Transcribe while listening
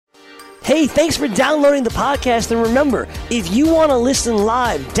Hey, thanks for downloading the podcast, and remember, if you want to listen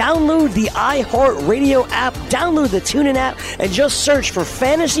live, download the iHeartRadio app, download the TuneIn app, and just search for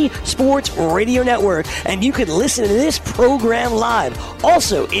Fantasy Sports Radio Network, and you can listen to this program live.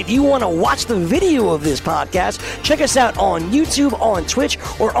 Also, if you want to watch the video of this podcast, check us out on YouTube, on Twitch,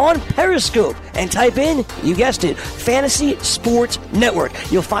 or on Periscope, and type in, you guessed it, Fantasy Sports Network.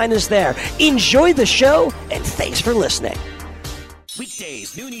 You'll find us there. Enjoy the show, and thanks for listening.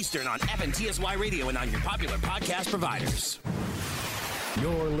 Weekdays, noon Eastern on FNTSY Radio and on your popular podcast providers.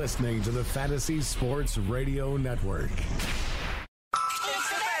 You're listening to the Fantasy Sports Radio Network.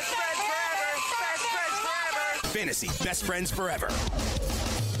 Fantasy Best Friends Forever.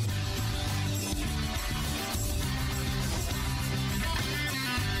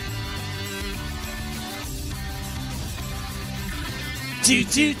 Do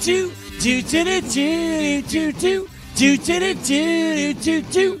do do do do do do do. Do do do do do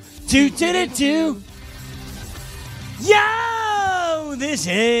do do do do. Yo, this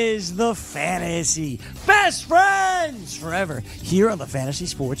is the Fantasy Best Friends Forever here on the Fantasy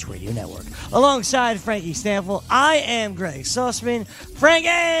Sports Radio Network. Alongside Frankie Stanfield, I am Greg Sussman.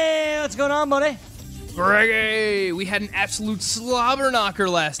 Frankie, what's going on, buddy? Greggy, we had an absolute slobber knocker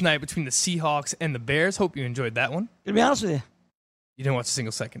last night between the Seahawks and the Bears. Hope you enjoyed that one. To be honest with you, You didn't watch a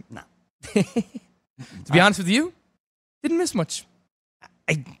single second. no. To be honest with you, didn't miss much.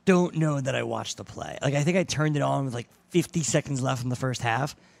 I don't know that I watched the play. Like, I think I turned it on with like 50 seconds left in the first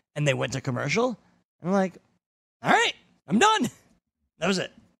half, and they went to commercial. And I'm like, all right, I'm done. That was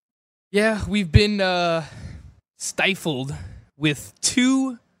it. Yeah, we've been stifled with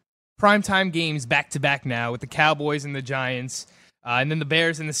two primetime games back-to-back now with the Cowboys and the Giants, and then the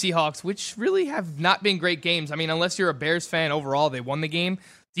Bears and the Seahawks, which really have not been great games. I mean, unless you're a Bears fan, overall, they won the game.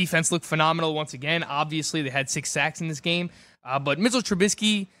 Defense looked phenomenal once again. Obviously, they had 6 sacks in this game. But Mitchell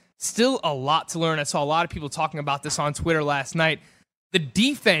Trubisky, still a lot to learn. I saw a lot of people talking about this on Twitter last night. The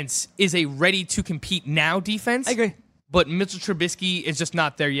defense is a ready-to-compete now defense. I agree. But Mitchell Trubisky is just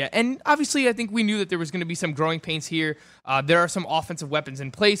not there yet. And obviously, I think we knew that there was going to be some growing pains here. There are some offensive weapons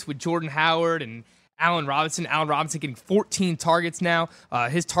in place with Jordan Howard and Allen Robinson. Allen Robinson getting 14 targets now.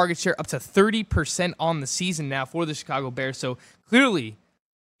 His target share up to 30% on the season now for the Chicago Bears. So clearly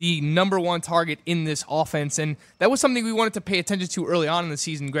the number one target in this offense. And that was something we wanted to pay attention to early on in the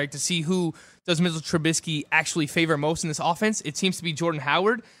season, Greg, to see who does Mitchell Trubisky actually favor most in this offense. It seems to be Jordan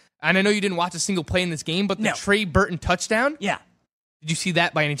Howard. And I know you didn't watch a single play in this game, but the Trey Burton touchdown? Yeah. Did you see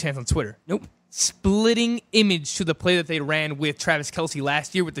that by any chance on Twitter? Nope. Splitting image to the play that they ran with Travis Kelce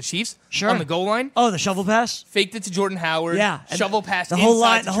last year with the Chiefs on the goal line. Oh, the shovel pass? Faked it to Jordan Howard. Yeah. Shovel pass The whole inside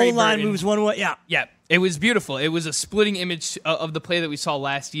line, to Trey line Burton. moves one way. Yeah. Yeah. It was beautiful. It was a splitting image of the play that we saw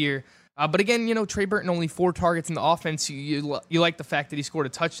last year. But again, you know, Trey Burton only 4 targets in the offense. You like the fact that he scored a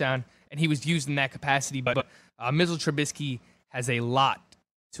touchdown and he was used in that capacity. But Mitchell Trubisky has a lot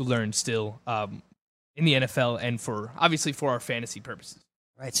to learn still in the NFL and obviously for our fantasy purposes.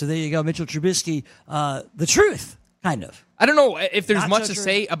 Right, so there you go. Mitchell Trubisky, the truth, kind of. I don't know if there's Not much so to true.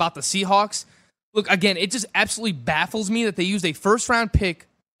 say about the Seahawks. Look, again, it just absolutely baffles me that they used a first-round pick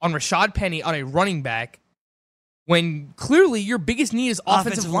on Rashad Penny on a running back when clearly your biggest need is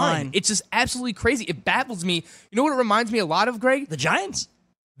offensive line. It's just absolutely crazy. It baffles me. You know what it reminds me a lot of, Greg? The Giants?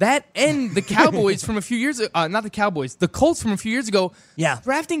 That and the Cowboys from a few years ago, not the Cowboys, the Colts from a few years ago, Yeah.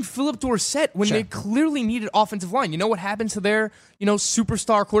 drafting Philip Dorsett when Sure. they clearly needed offensive line. You know what happened to their,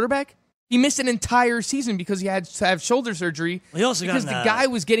 superstar quarterback? He missed an entire season because he had to have shoulder surgery. Well, he also because got the guy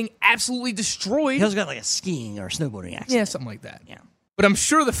was getting absolutely destroyed. He also got like a skiing or snowboarding accident. Yeah, something like that. Yeah. But I'm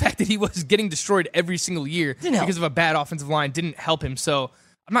sure the fact that he was getting destroyed every single year Didn't help. because of a bad offensive line didn't help him. So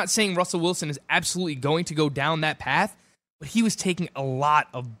I'm not saying Russell Wilson is absolutely going to go down that path, but he was taking a lot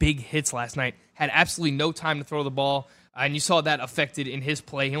of big hits last night, had absolutely no time to throw the ball, and you saw that affected in his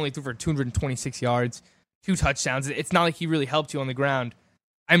play. He only threw for 226 yards, 2 touchdowns. It's not like he really helped you on the ground.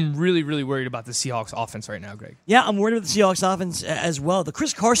 I'm really, really worried about the Seahawks offense right now, Greg. Yeah, I'm worried about the Seahawks offense as well. The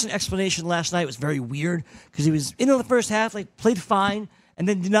Chris Carson explanation last night was very weird because he was in the first half, played fine, and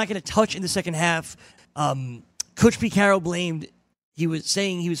then did not get a touch in the second half. Coach Pete Carroll blamed. He was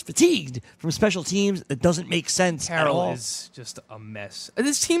saying he was fatigued from special teams. That doesn't make sense at all. Carroll is just a mess.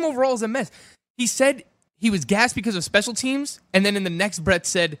 This team overall is a mess. He said he was gassed because of special teams, and then in the next breath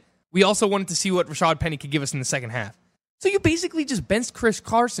said, we also wanted to see what Rashad Penny could give us in the second half. So you basically just benched Chris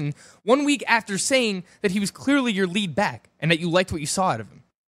Carson 1 week after saying that he was clearly your lead back and that you liked what you saw out of him.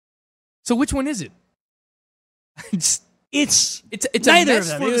 So which one is it? It's a neither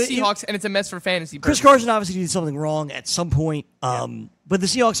mess of them. for the Seahawks, and it's a mess for fantasy Chris purposes. Carson obviously did something wrong at some point, but the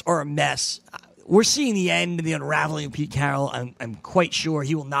Seahawks are a mess. we're seeing the end and the unraveling of Pete Carroll. I'm quite sure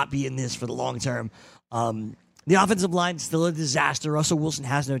he will not be in this for the long term. The offensive line is still a disaster. Russell Wilson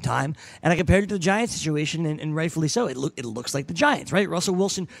has no time. And I compared it to the Giants situation, and rightfully so. It looks like the Giants, right? Russell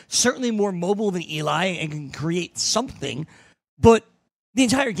Wilson, certainly more mobile than Eli and can create something. But the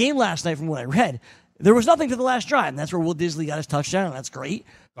entire game last night, from what I read, there was nothing to the last drive. And that's where Will Disley got his touchdown, and that's great.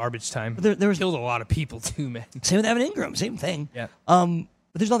 Garbage time. But there was killed a lot of people, too, man. Same with Evan Ingram. Same thing. Yeah.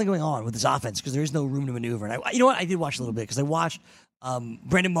 But there's nothing going on with this offense because there is no room to maneuver. And you know what? I did watch a little bit because I watched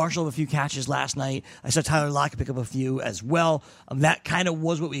Brandon Marshall have a few catches last night. I saw Tyler Lockett pick up a few as well. That kind of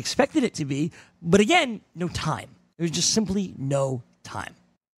was what we expected it to be. But again, no time. There was just simply no time.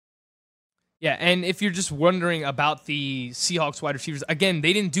 Yeah, and if you're just wondering about the Seahawks wide receivers, again,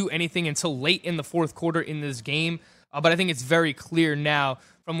 they didn't do anything until late in the fourth quarter in this game. But I think it's very clear now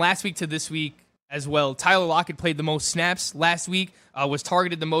from last week to this week as well. Tyler Lockett played the most snaps last week, was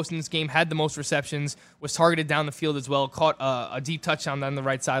targeted the most in this game, had the most receptions, was targeted down the field as well, caught a deep touchdown down the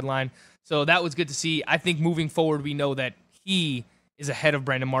right sideline. So that was good to see. I think moving forward, we know that he is ahead of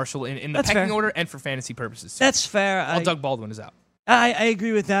Brandon Marshall in the pecking order and for fantasy purposes. That's fair. While Doug Baldwin is out. I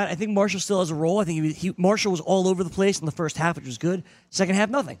agree with that. I think Marshall still has a role. I think Marshall was all over the place in the first half, which was good. Second half,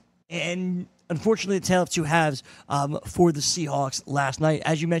 nothing. And unfortunately, the tale of two halves for the Seahawks last night.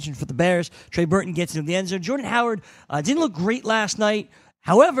 As you mentioned, for the Bears, Trey Burton gets into the end zone. Jordan Howard didn't look great last night.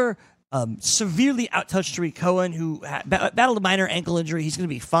 However, severely outtouched Tariq Cohen, who battled a minor ankle injury. He's going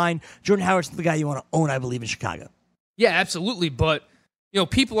to be fine. Jordan Howard's the guy you want to own, I believe, in Chicago. Yeah, absolutely. But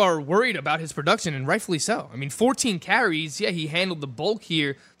people are worried about his production, and rightfully so. I mean, 14 carries. Yeah, he handled the bulk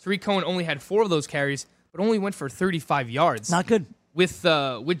here. Tariq Cohen only had 4 of those carries, but only went for 35 yards. Not good. With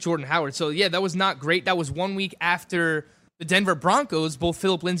Jordan Howard. So, yeah, that was not great. That was 1 week after the Denver Broncos, both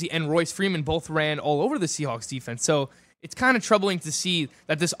Phillip Lindsay and Royce Freeman both ran all over the Seahawks defense. So it's kind of troubling to see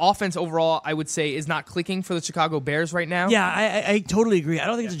that this offense overall, I would say, is not clicking for the Chicago Bears right now. Yeah, I totally agree. I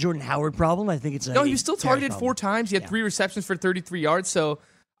don't think it's a Jordan Howard problem. I think it's a... No, he was still targeted 4 times. He had 3 receptions for 33 yards. So,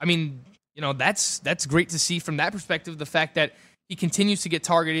 I mean, that's great to see from that perspective, the fact that he continues to get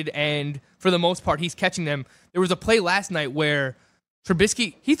targeted, and for the most part, he's catching them. There was a play last night where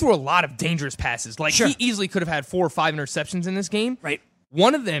Trubisky, he threw a lot of dangerous passes. Like, He easily could have had 4 or 5 interceptions in this game. Right.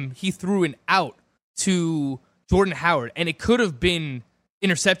 One of them, he threw an out to Jordan Howard, and it could have been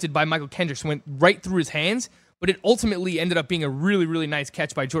intercepted by Michael Kendricks, went right through his hands, but it ultimately ended up being a really, really nice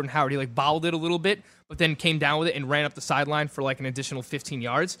catch by Jordan Howard. He, bobbled it a little bit, but then came down with it and ran up the sideline for, an additional 15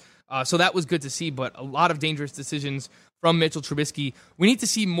 yards. So that was good to see, but a lot of dangerous decisions from Mitchell Trubisky. We need to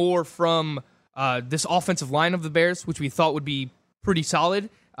see more from this offensive line of the Bears, which we thought would be pretty solid,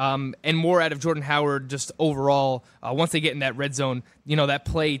 and more out of Jordan Howard just overall. Once they get in that red zone, that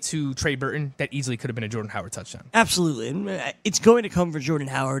play to Trey Burton, that easily could have been a Jordan Howard touchdown. Absolutely. And it's going to come for Jordan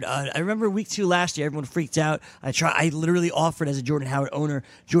Howard. I remember week 2 last year, everyone freaked out. I literally offered as a Jordan Howard owner,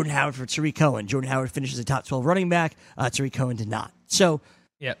 Jordan Howard for Tariq Cohen. Jordan Howard finishes a top 12 running back. Tariq Cohen did not. So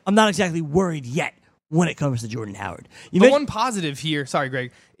I'm not exactly worried yet when it comes to Jordan Howard. One positive here, sorry,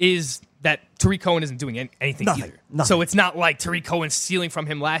 Greg, is that Tariq Cohen isn't doing anything either. Nothing. So it's not like Tariq Cohen's stealing from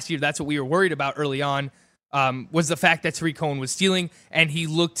him last year. That's what we were worried about early on, was the fact that Tariq Cohen was stealing, and he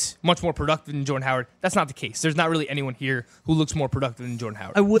looked much more productive than Jordan Howard. That's not the case. There's not really anyone here who looks more productive than Jordan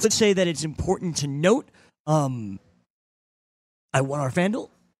Howard. I would say that it's important to note, I won our FanDuel.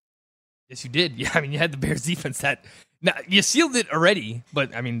 Yes, you did. Yeah, I mean, you had the Bears defense that... Now, you sealed it already,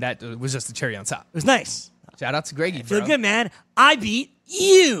 but, I mean, that was just the cherry on top. It was nice. Shout out to Greggy, bro. Feel good, man. I beat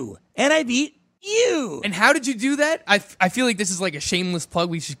you, and I beat you. And how did you do that? I feel like this is like a shameless plug.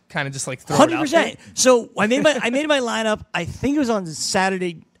 We should kind of just throw 100%. It out there. So I made my lineup. I think it was on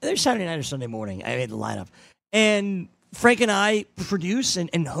Saturday, either Saturday night or Sunday morning. I made the lineup, and Frank and I produce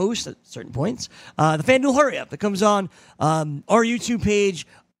and host at certain points the FanDuel Hurry Up that comes on our YouTube page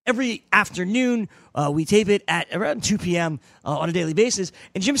every afternoon. We tape it at around 2 p.m. On a daily basis.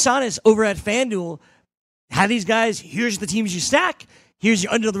 And Jim Sonis over at FanDuel had these guys, here's the teams you stack, here's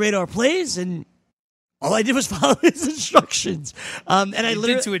your under-the-radar plays, and all I did was follow his instructions. And I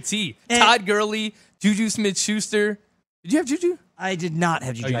literally did to a T. Todd Gurley, Juju Smith-Schuster. Did you have Juju? I did not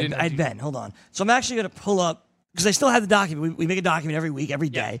have Juju. I had Ben. Hold on. So I'm actually going to pull up, because I still have the document. We make a document every week, every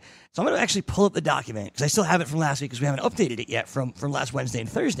day. So I'm going to actually pull up the document, because I still have it from last week, because we haven't updated it yet from last Wednesday and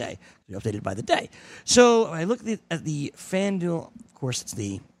Thursday. We updated it by the day. So I look at the FanDuel. Of course, it's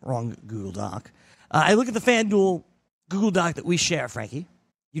the wrong Google Doc. I look at the FanDuel Google Doc that we share, Frankie.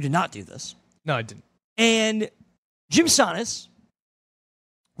 You did not do this. No, I didn't. And Jim Sonis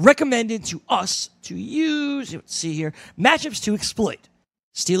recommended to us to use, let's see here, matchups to exploit.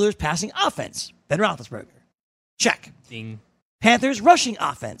 Steelers passing offense, Ben Roethlisberger. Check. Ding. Panthers rushing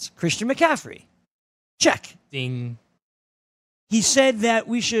offense, Christian McCaffrey. Check. Ding. He said that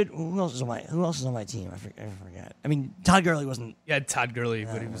we should. Who else is on my team? I forgot. I mean, Todd Gurley wasn't. Yeah, Todd Gurley,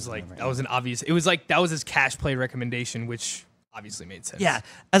 but it was like that was an obvious. It was like that was his cash play recommendation, which obviously made sense. Yeah.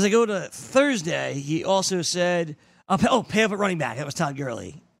 As I go to Thursday, he also said, pay up at running back. That was Todd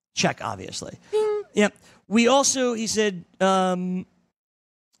Gurley. Check, obviously. Yep. He said, I'm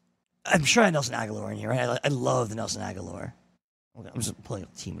sure I had Nelson Aguilar in here, right? I love the Nelson Aguilar. I'm just pulling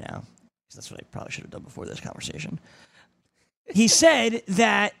up the team now, because that's what I probably should have done before this conversation. He said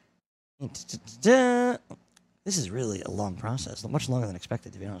that this is really a long process, much longer than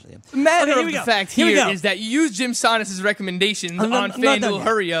expected, to be honest with you. The matter of the fact here is that you used Jim Sonis' recommendations on FanDuel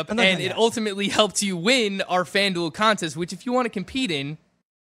Hurry Up, and it ultimately helped you win our FanDuel contest, which if you want to compete in,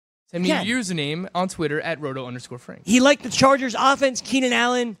 send me your username on Twitter at @roto_Frank. He liked the Chargers offense. Keenan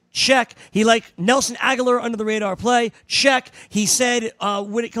Allen, check. He liked Nelson Aguilar under the radar play, check. He said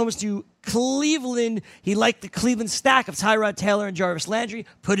when it comes to Cleveland, he liked the Cleveland stack of Tyrod Taylor and Jarvis Landry.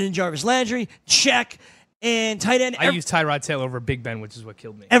 Put it in Jarvis Landry, check. And tight end. I used Tyrod Taylor over Big Ben, which is what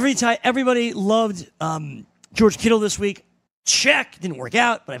killed me. Everybody loved George Kittle this week. Check. Didn't work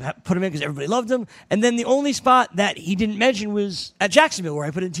out, but I put him in because everybody loved him. And then the only spot that he didn't mention was at Jacksonville, where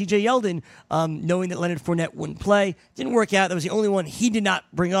I put in TJ Yeldon, knowing that Leonard Fournette wouldn't play. Didn't work out. That was the only one he did not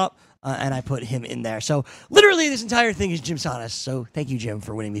bring up, and I put him in there. So literally this entire thing is Jim Sonis. So thank you, Jim,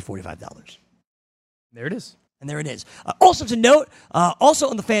 for winning me $45. There it is. And there it is. Also to note,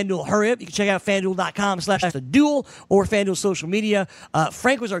 also on the FanDuel Hurry Up, you can check out FanDuel.com/theduel or FanDuel social media.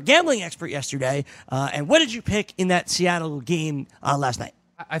 Frank was our gambling expert yesterday. And what did you pick in that Seattle game last night?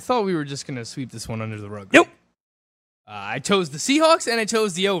 I thought we were just going to sweep this one under the rug. Nope. I chose the Seahawks and I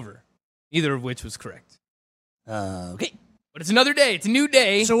chose the over, neither of which was correct. Okay. But it's another day. It's a new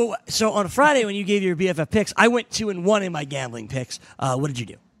day. So on Friday when you gave your BFF picks, I went 2-1 in my gambling picks. What did you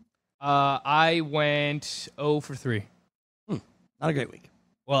do? I went 0 for 3. Not a great week.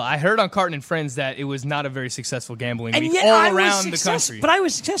 Well, I heard on Carton and Friends that it was not a very successful gambling week yet all around the country. But I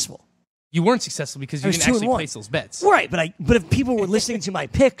was successful. You weren't successful because you didn't actually place those bets. Right, but if people were listening to my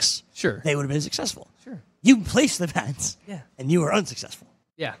picks, sure, they would have been successful. Sure. You placed the bets, and you were unsuccessful.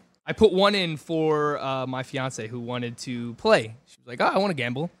 Yeah. I put one in for my fiance who wanted to play. She was like, I want to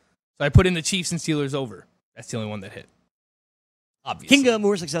gamble. So I put in the Chiefs and Steelers over. That's the only one that hit. Obviously. Kinga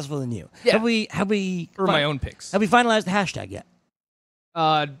more successful than you. Yeah. Have we for my own picks. Have we finalized the hashtag yet?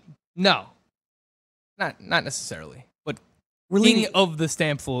 No. Not necessarily. But We're King of the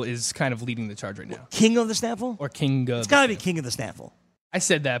Stampful is kind of leading the charge right now. King of the Stampful? Or King of It's got to be King of the Stampful. I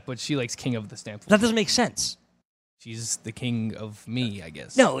said that, but she likes King of the Stampful. That doesn't make sense. She's the king of me, I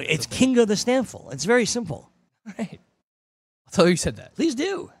guess. No, it's King of the Stampful. It's very simple. All right. I'll tell her you said that. Please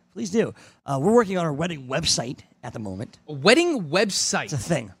do. Please do. We're working on our wedding website at the moment. A wedding website? It's a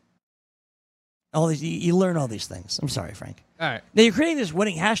thing. All these, you learn all these things. I'm sorry, Frank. All right. Now, you're creating this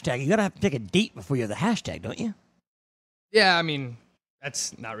wedding hashtag. You got to have to pick a date before you have the hashtag, don't you? Yeah, I mean,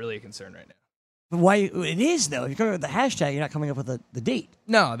 that's not really a concern right now. But why? It is, though. If you're coming up with the hashtag, you're not coming up with the date.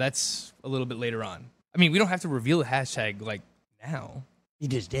 No, that's a little bit later on. I mean, we don't have to reveal the hashtag, like, now. You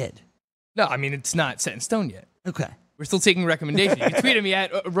just did. No, I mean, it's not set in stone yet. Okay. We're still taking recommendations. You tweeted me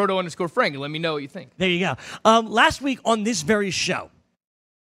at roto_Frank and let me know what you think. There you go. Last week on this very show,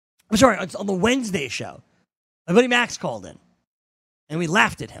 I'm sorry, on the Wednesday show, my buddy Max called in, and we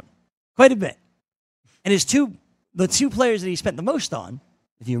laughed at him quite a bit. And the two players that he spent the most on,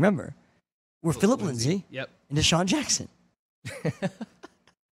 if you remember, were Philip Lindsay and Deshaun Jackson.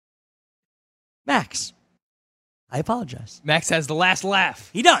 Max, I apologize. Max has the last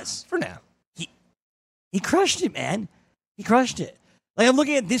laugh. He does. For now. He crushed it, man. He crushed it. Like, I'm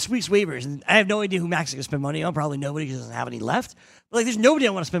looking at this week's waivers, and I have no idea who Max is going to spend money on. Probably nobody because he doesn't have any left. But, like, there's nobody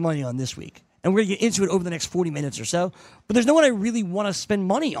I want to spend money on this week. And we're going to get into it over the next 40 minutes or so. But there's no one I really want to spend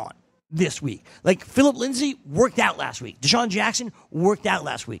money on this week. Like, Philip Lindsay worked out last week. Deshaun Jackson worked out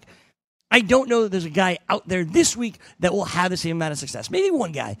last week. I don't know that there's a guy out there this week that will have the same amount of success. Maybe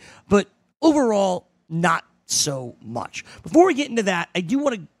one guy. But overall, not so much. Before we get into that, I do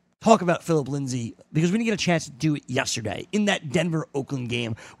want to talk about Philip Lindsay because we didn't get a chance to do it yesterday in that Denver-Oakland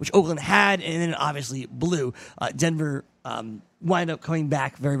game, which Oakland had and then obviously blew. Denver wind up coming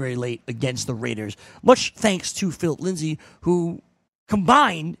back very, very late against the Raiders. Much thanks to Philip Lindsay, who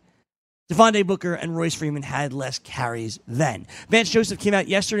combined Devontae Booker and Royce Freeman had less carries then. Vance Joseph came out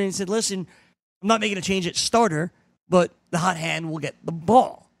yesterday and said, listen, I'm not making a change at starter, but the hot hand will get the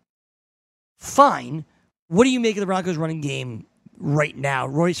ball. Fine. What do you make of the Broncos running game right now?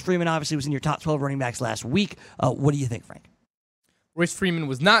 Royce Freeman obviously was in your top 12 running backs last week. What do you think, Frank? Royce Freeman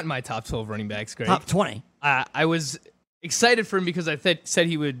was not in my top 12 running backs, Greg. Top 20. I was excited for him because I said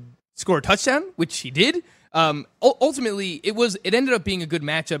he would score a touchdown, which he did. Ultimately, it ended up being a good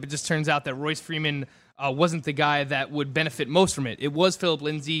matchup. It just turns out that Royce Freeman wasn't the guy that would benefit most from it. It was Phillip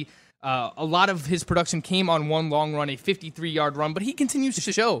Lindsay. A lot of his production came on one long run, a 53-yard run, but he continues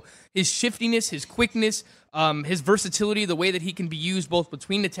to show his shiftiness, his quickness, his versatility, the way that he can be used both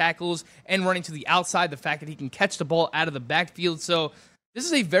between the tackles and running to the outside, the fact that he can catch the ball out of the backfield. So this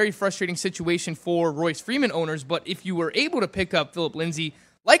is a very frustrating situation for Royce Freeman owners, but if you were able to pick up Phillip Lindsay,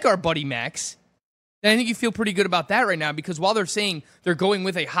 like our buddy Max, then I think you feel pretty good about that right now, because while they're saying they're going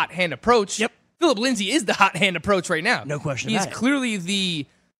with a hot hand approach, Phillip Lindsay is the hot hand approach right now. No question about it. He is clearly the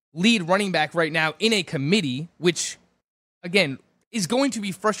lead running back right now in a committee, which, again, is going to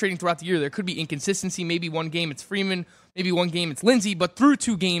be frustrating throughout the year. There could be inconsistency. Maybe one game it's Freeman, maybe one game it's Lindsay, but through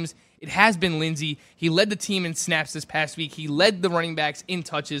 2 games, it has been Lindsay. He led the team in snaps this past week. He led the running backs in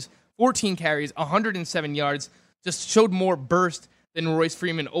touches, 14 carries, 107 yards, just showed more burst than Royce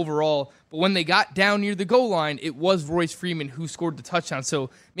Freeman overall. But when they got down near the goal line, it was Royce Freeman who scored the touchdown. So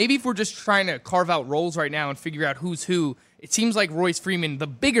maybe if we're just trying to carve out roles right now and figure out who's who, it seems like Royce Freeman, the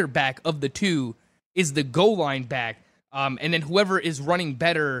bigger back of the two, is the goal line back. And then whoever is running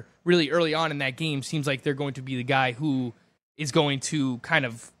better really early on in that game seems like they're going to be the guy who is going to kind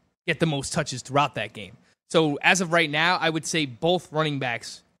of get the most touches throughout that game. So as of right now, I would say both running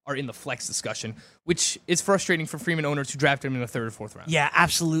backs are in the flex discussion, which is frustrating for Freeman owners who drafted him in the 3rd or 4th round. Yeah,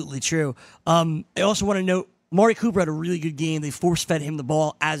 absolutely true. I also want to note, Amari Cooper had a really good game. They force-fed him the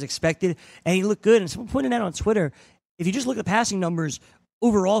ball as expected, and he looked good. And someone pointed out on Twitter, if you just look at passing numbers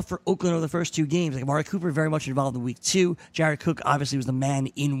overall for Oakland over the first 2 games, like Amari Cooper very much involved in week 2. Jared Cook obviously was the man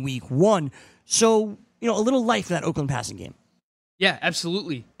in week 1. So, a little life in that Oakland passing game. Yeah,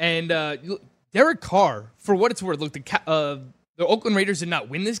 absolutely. And Derek Carr, for what it's worth, look, the Oakland Raiders did not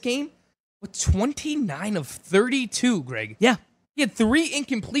win this game, but 29 of 32, Greg. Yeah. He had 3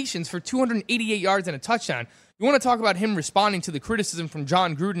 incompletions for 288 yards and a touchdown. You want to talk about him responding to the criticism from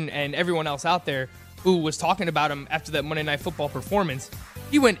John Gruden and everyone else out there who was talking about him after that Monday Night Football performance.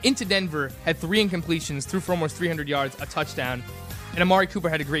 He went into Denver, had 3 incompletions, threw for almost 300 yards, a touchdown. And Amari Cooper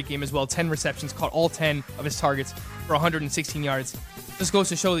had a great game as well, 10 receptions, caught all 10 of his targets for 116 yards. This goes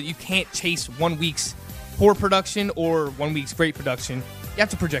to show that you can't chase 1 week's poor production or 1 week's great production. You have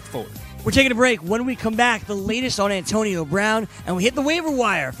to project forward. We're taking a break. When we come back, the latest on Antonio Brown, and we hit the waiver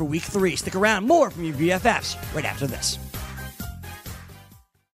wire for week 3. Stick around. More from your BFFs right after this.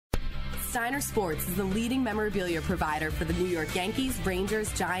 Steiner Sports is the leading memorabilia provider for the New York Yankees,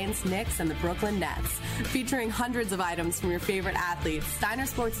 Rangers, Giants, Knicks, and the Brooklyn Nets. Featuring hundreds of items from your favorite athletes, Steiner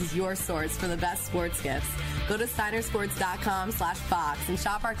Sports is your source for the best sports gifts. Go to steinersports.com/box and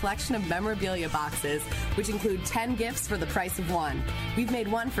shop our collection of memorabilia boxes, which include 10 gifts for the price of 1. We've made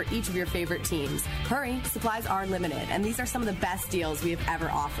one for each of your favorite teams. Hurry, supplies are limited, and these are some of the best deals we have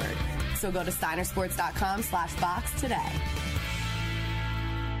ever offered. So go to steinersports.com/box today.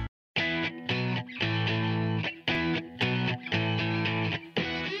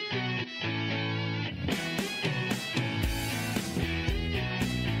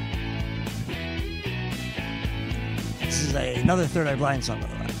 Another Third Eye Blind song, by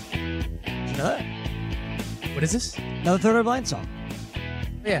the way. Did you know that? What is this? Another Third Eye Blind song.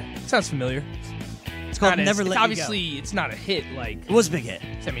 Yeah, sounds familiar. It's called Never Let You Go. Obviously, it's not a hit like... It was a big hit.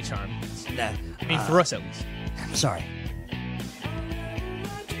 Semi Charm. Nah, I mean, for us at least. I'm sorry.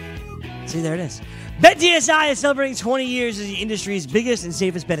 See, there it is. BetDSI is celebrating 20 years as the industry's biggest and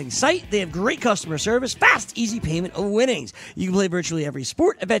safest betting site. They have great customer service, fast, easy payment of winnings. You can play virtually every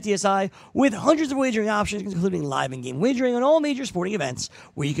sport at BetDSI with hundreds of wagering options, including live in-game wagering on all major sporting events,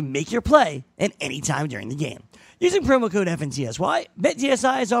 where you can make your play at any time during the game. Using promo code FNTSY,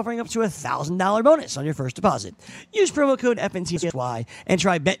 BetDSI is offering up to $1,000 bonus on your first deposit. Use promo code FNTSY and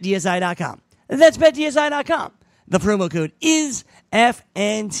try BetDSI.com. That's BetDSI.com. The promo code is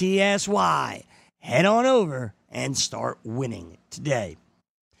FNTSY. Head on over and start winning today.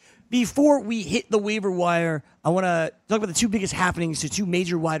 Before we hit the waiver wire, I want to talk about the 2 biggest happenings to 2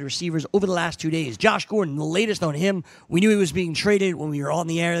 major wide receivers over the last 2 days. Josh Gordon, the latest on him. We knew he was being traded when we were on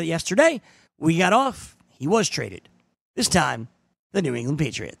the air yesterday. We got off. He was traded. This time, the New England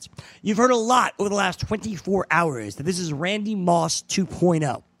Patriots. You've heard a lot over the last 24 hours that this is Randy Moss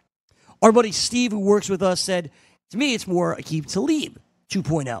 2.0. Our buddy Steve, who works with us, said, to me, it's more Aqib Talib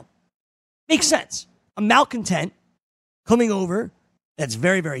 2.0. Makes sense. A malcontent coming over that's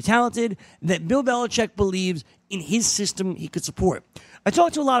very, very talented, that Bill Belichick believes in his system he could support. I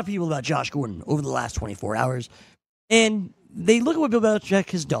talked to a lot of people about Josh Gordon over the last 24 hours, and they look at what Bill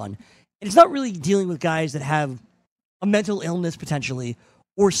Belichick has done, and it's not really dealing with guys that have a mental illness potentially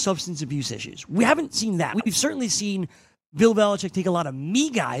or substance abuse issues. We haven't seen that. We've certainly seen Bill Belichick take a lot of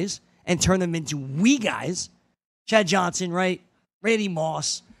me guys and turn them into we guys. Chad Johnson, right? Randy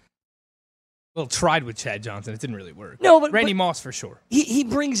Moss. Well, tried with Chad Johnson. It didn't really work. No, but Randy Moss for sure. He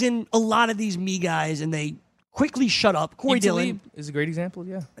brings in a lot of these me guys, and they quickly shut up. Corey Dillon is a great example,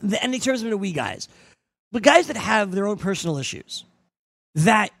 yeah. And he turns them into we guys. But guys that have their own personal issues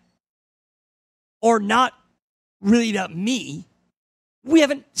that are not really about me, we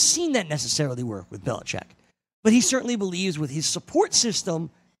haven't seen that necessarily work with Belichick. But he certainly believes with his support system,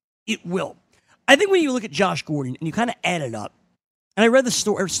 it will. I think when you look at Josh Gordon and you kind of add it up, and I read the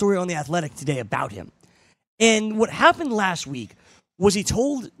story on The Athletic today about him, and what happened last week was he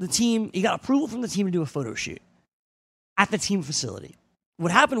told the team, he got approval from the team to do a photo shoot at the team facility.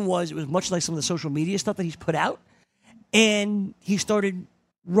 What happened was it was much like some of the social media stuff that he's put out, and he started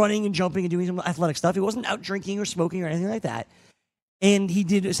running and jumping and doing some athletic stuff. He wasn't out drinking or smoking or anything like that. And he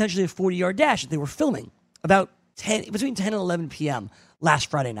did essentially a 40-yard dash that they were filming about between 10 and 11 p.m.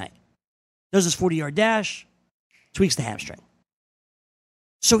 last Friday night. Does this 40-yard dash, tweaks the hamstring.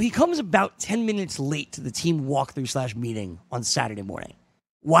 So he comes about 10 minutes late to the team walkthrough / meeting on Saturday morning.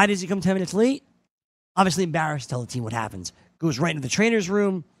 Why does he come 10 minutes late? Obviously embarrassed to tell the team what happens. Goes right into the trainer's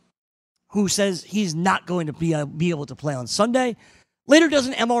room, who says he's not going to be able to play on Sunday. Later does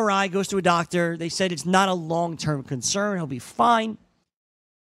an MRI, goes to a doctor. They said it's not a long-term concern. He'll be fine.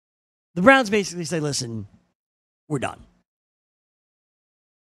 The Browns basically say, listen, we're done.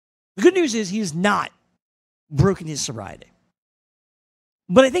 The good news is he's not broken his sobriety.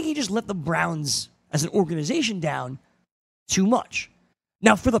 But I think he just let the Browns as an organization down too much.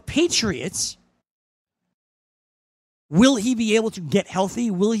 Now, for the Patriots, will he be able to get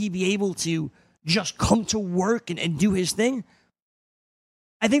healthy? Will he be able to just come to work and do his thing?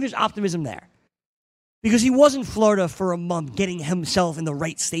 I think there's optimism there. Because he was in Florida for a month getting himself in the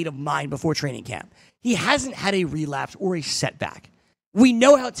right state of mind before training camp. He hasn't had a relapse or a setback. We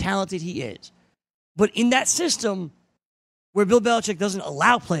know how talented he is. But in that system where Bill Belichick doesn't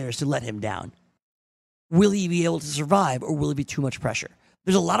allow players to let him down, will he be able to survive or will it be too much pressure?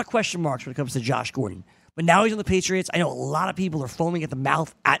 There's a lot of question marks when it comes to Josh Gordon. But now he's on the Patriots. I know a lot of people are foaming at the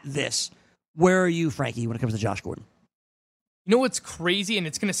mouth at this. Where are you, Frankie, when it comes to Josh Gordon? You know what's crazy, and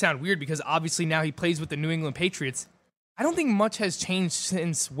it's going to sound weird because obviously now he plays with the New England Patriots. I don't think much has changed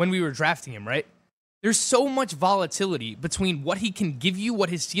since when we were drafting him, right? There's so much volatility between what he can give you, what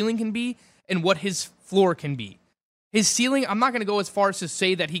his ceiling can be, and what his floor can be. His ceiling, I'm not going to go as far as to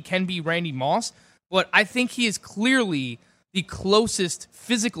say that he can be Randy Moss, but I think he is clearly the closest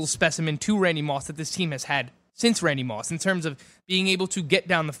physical specimen to Randy Moss that this team has had since Randy Moss in terms of being able to get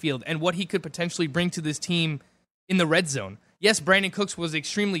down the field and what he could potentially bring to this team in the red zone. Yes, Brandon Cooks was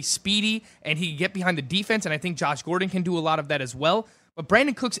extremely speedy, and he could get behind the defense, and I think Josh Gordon can do a lot of that as well. But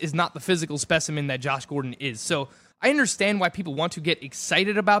Brandon Cooks is not the physical specimen that Josh Gordon is. So I understand why people want to get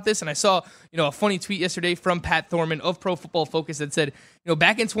excited about this. And I saw, a funny tweet yesterday from Pat Thorman of Pro Football Focus that said,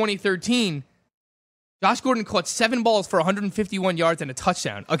 back in 2013, Josh Gordon caught 7 balls for 151 yards and a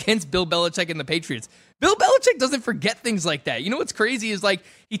touchdown against Bill Belichick and the Patriots. Bill Belichick doesn't forget things like that. You know what's crazy is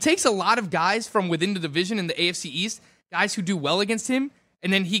he takes a lot of guys from within the division in the AFC East, guys who do well against him,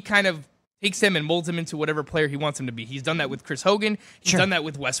 and then he kind of takes them and molds them into whatever player he wants them to be. He's done that with Chris Hogan. He's done that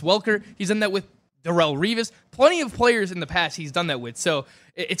with Wes Welker. He's done that with Darrelle Revis. Plenty of players in the past he's done that with. So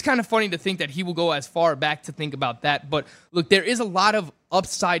it's kind of funny to think that he will go as far back to think about that. But look, there is a lot of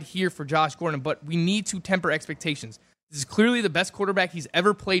upside here for Josh Gordon, but we need to temper expectations. This is clearly the best quarterback he's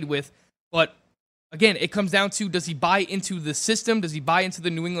ever played with. But again, it comes down to, does he buy into the system? Does he buy into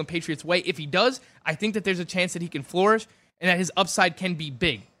the New England Patriots way? If he does, I think that there's a chance that he can flourish and that his upside can be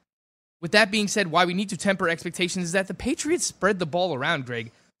big. With that being said, why we need to temper expectations is that the Patriots spread the ball around,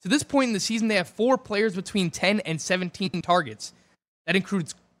 Greg. To this point in the season, they have 4 players between 10 and 17 targets. That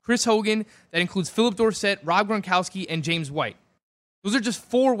includes Chris Hogan, that includes Philip Dorsett, Rob Gronkowski, and James White. Those are just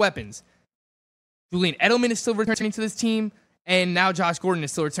 4 weapons. Julian Edelman is still returning to this team, and now Josh Gordon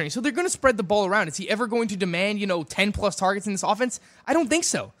is still returning. So they're going to spread the ball around. Is he ever going to demand, 10-plus targets in this offense? I don't think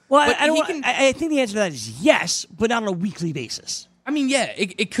so. Well, I think the answer to that is yes, but not on a weekly basis. I mean, yeah,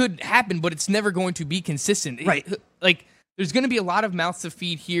 it could happen, but it's never going to be consistent. Right. There's going to be a lot of mouths to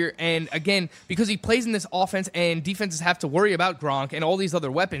feed here. And again, because he plays in this offense and defenses have to worry about Gronk and all these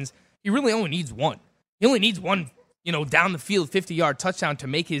other weapons, he really only needs one. He only needs one, down the field 50-yard touchdown to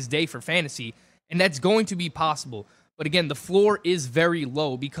make his day for fantasy. And that's going to be possible. But again, the floor is very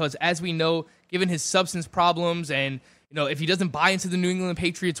low because, as we know, given his substance problems and, if he doesn't buy into the New England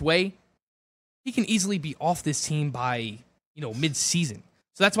Patriots way, he can easily be off this team by mid-season.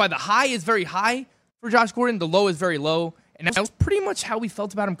 So that's why the high is very high for Josh Gordon. The low is very low. And that was pretty much how we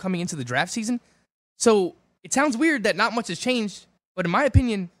felt about him coming into the draft season. So it sounds weird that not much has changed. But in my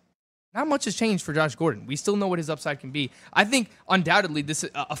opinion, not much has changed for Josh Gordon. We still know what his upside can be. I think undoubtedly this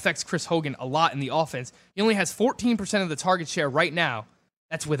affects Chris Hogan a lot in the offense. He only has 14% of the target share right now.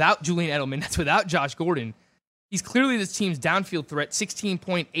 That's without Julian Edelman. That's without Josh Gordon. He's clearly this team's downfield threat,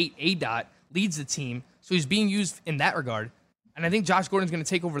 16.8 ADOT, leads the team. So he's being used in that regard. And I think Josh Gordon's going to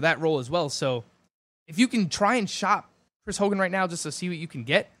take over that role as well. So if you can try and shop Chris Hogan right now just to see what you can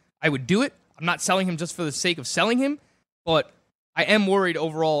get, I would do it. I'm not selling him just for the sake of selling him, but I am worried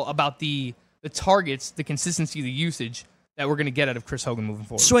overall about the targets, the consistency, the usage that we're going to get out of Chris Hogan moving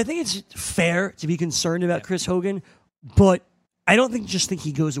forward. So I think it's fair to be concerned about Chris Hogan, but I don't think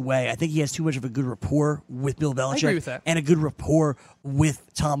he goes away. I think he has too much of a good rapport with Bill Belichick. I agree with that. And a good rapport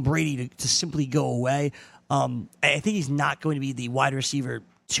with Tom Brady to simply go away. I think he's not going to be the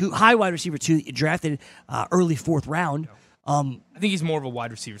high wide receiver 2 that you drafted early 4th round. I think he's more of a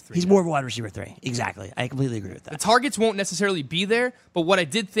wide receiver 3. He's more of a wide receiver 3. Exactly. I completely agree with that. The targets won't necessarily be there, but what I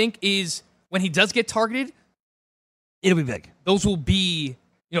did think is when he does get targeted, it'll be big. Those will be,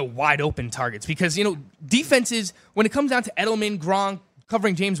 wide open targets because, defenses, when it comes down to Edelman, Gronk,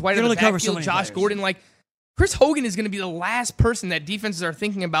 covering James White in the backfield, Josh Gordon, Chris Hogan is going to be the last person that defenses are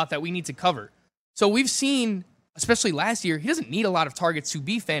thinking about that we need to cover. So we've seen, especially last year, he doesn't need a lot of targets to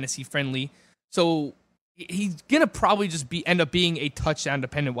be fantasy friendly. So he's going to probably just end up being a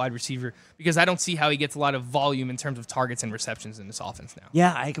touchdown-dependent wide receiver because I don't see how he gets a lot of volume in terms of targets and receptions in this offense now.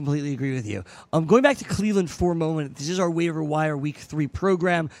 Yeah, I completely agree with you. Going back to Cleveland for a moment, this is our waiver wire Week 3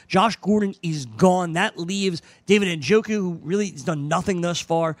 program. Josh Gordon is gone. That leaves David Njoku, who really has done nothing thus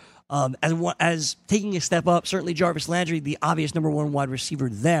far, as taking a step up. Certainly Jarvis Landry, the obvious number 1 wide receiver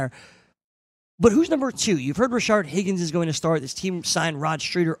there. But who's number 2? You've heard Rashard Higgins is going to start. This team signed Rod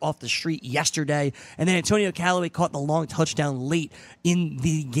Streeter off the street yesterday. And then Antonio Callaway caught the long touchdown late in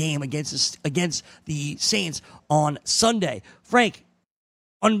the game against the Saints on Sunday. Frank,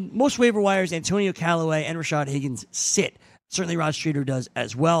 on most waiver wires, Antonio Callaway and Rashard Higgins sit. Certainly Rod Streeter does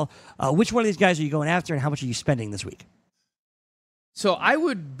as well. Which one of these guys are you going after, and how much are you spending this week? So I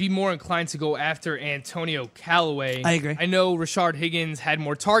would be more inclined to go after Antonio Callaway. I agree. I know Rashard Higgins had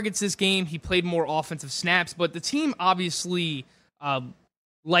more targets this game. He played more offensive snaps, but the team obviously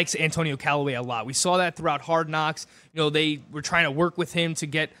likes Antonio Callaway a lot. We saw that throughout Hard Knocks. They were trying to work with him to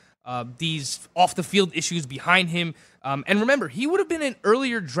get these off-the-field issues behind him. And remember, he would have been an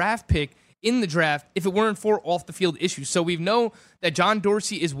earlier draft pick in the draft if it weren't for off-the-field issues. So we know that John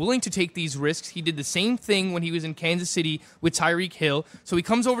Dorsey is willing to take these risks. He did the same thing when he was in Kansas City with Tyreek Hill. So he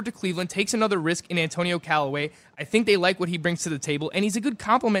comes over to Cleveland, takes another risk in Antonio Callaway. I think they like what he brings to the table, and he's a good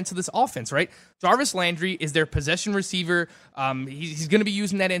complement to this offense, right? Jarvis Landry is their possession receiver. He's going to be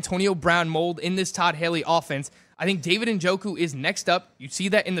using that Antonio Brown mold in this Todd Haley offense. I think David Njoku is next up. You see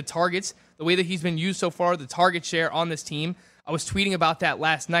that in the targets, the way that he's been used so far, the target share on this team. I was tweeting about that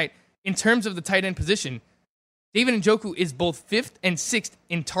last night. In terms of the tight end position, David Njoku is both 5th and 6th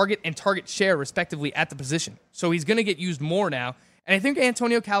in target and target share, respectively, at the position. So he's going to get used more now. And I think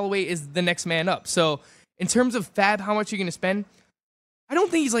Antonio Callaway is the next man up. So in terms of fab, how much you're going to spend, I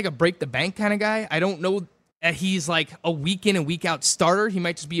don't think he's like a break-the-bank kind of guy. I don't know that he's like a week-in and week-out starter. He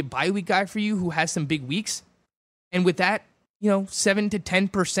might just be a bye-week guy for you who has some big weeks. And with that, 7 to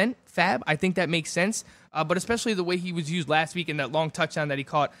 10% fab, I think that makes sense. But especially the way he was used last week in that long touchdown that he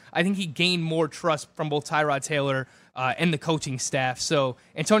caught, I think he gained more trust from both Tyrod Taylor and the coaching staff. So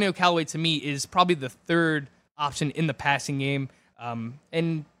Antonio Callaway, to me, is probably the 3rd option in the passing game.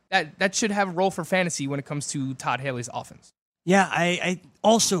 And that should have a role for fantasy when it comes to Todd Haley's offense. Yeah, I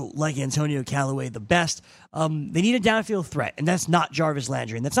also like Antonio Callaway the best. They need a downfield threat, and that's not Jarvis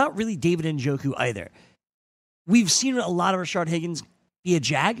Landry, and that's not really David Njoku either. We've seen a lot of Rashard Higgins be a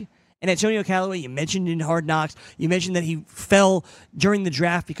jag. And Antonio Callaway, you mentioned in Hard Knocks, you mentioned that he fell during the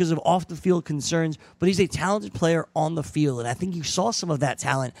draft because of off-the-field concerns, but he's a talented player on the field, and I think you saw some of that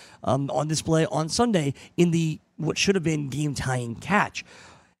talent on display on Sunday in the what should have been game-tying catch.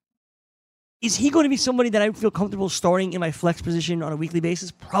 Is he going to be somebody that I would feel comfortable starting in my flex position on a weekly basis?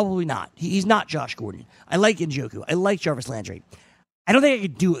 Probably not. He's not Josh Gordon. I like Njoku. I like Jarvis Landry. I don't think I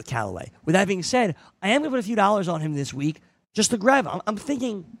could do it with Callaway. With that being said, I am going to put a few dollars on him this week just to grab him. I'm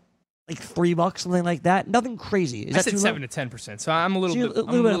thinking like $3, something like that. Nothing crazy. I said 7 to 10%, so I'm a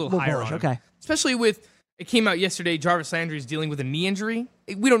little higher on him. Especially with, it came out yesterday, Jarvis Landry is dealing with a knee injury.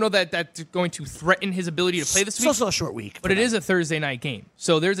 We don't know that that's going to threaten his ability to play this week. It's also a short week. But it is a Thursday night game.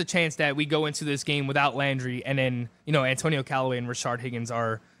 So there's a chance that we go into this game without Landry, and then, Antonio Callaway and Rashard Higgins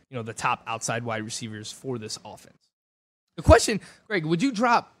are, the top outside wide receivers for this offense. The question, Greg, would you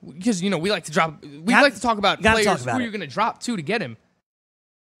drop, because, we like to talk about players who you're going to drop to get him.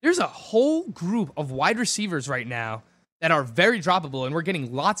 There's a whole group of wide receivers right now that are very droppable and we're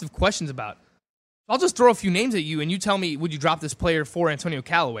getting lots of questions about. I'll just throw a few names at you and you tell me, would you drop this player for Antonio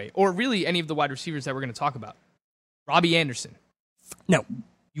Callaway or really any of the wide receivers that we're going to talk about? Robbie Anderson. No.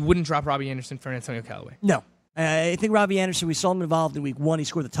 You wouldn't drop Robbie Anderson for Antonio Callaway? No. I think Robbie Anderson, we saw him involved in week 1. He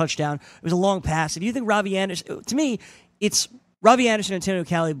scored the touchdown. It was a long pass. If you think Robbie Anderson, to me, it's Robbie Anderson and Antonio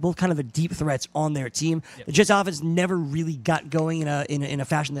Callaway, both kind of the deep threats on their team. Yep. The Jets offense never really got going in a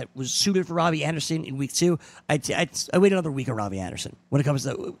fashion that was suited for Robbie Anderson in week 2. I wait another week on Robbie Anderson when it comes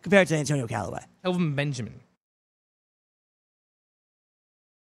to compared to Antonio Callaway. Kelvin Benjamin.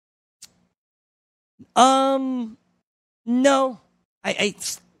 No. I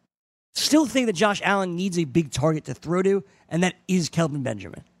still think that Josh Allen needs a big target to throw to, and that is Kelvin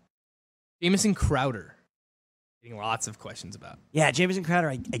Benjamin. Jamison Crowder. Getting lots of questions about. Yeah, Jamison Crowder,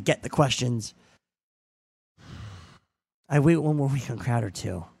 I get the questions. I wait one more week on Crowder,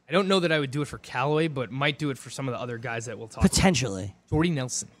 too. I don't know that I would do it for Callaway, but might do it for some of the other guys that we'll talk Potentially. about. Jordy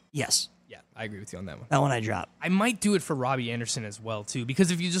Nelson. Yes. Yeah, I agree with you on that one. That one I drop. I might do it for Robbie Anderson as well, too,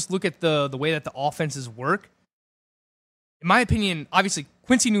 because if you just look at the way that the offenses work, in my opinion, obviously,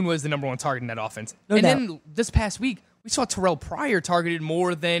 Quincy Nunez was the number 1 target in that offense. No doubt. Then this past week, we saw Terrell Pryor targeted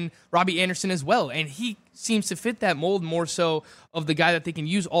more than Robbie Anderson as well, and he seems to fit that mold more so of the guy that they can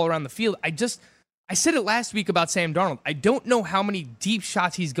use all around the field. I said it last week about Sam Darnold. I don't know how many deep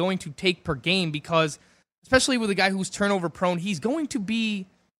shots he's going to take per game because, especially with a guy who's turnover prone, he's going to be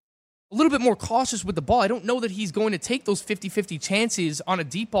a little bit more cautious with the ball. I don't know that he's going to take those 50-50 chances on a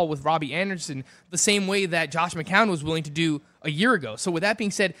deep ball with Robbie Anderson the same way that Josh McCown was willing to do a year ago. So with that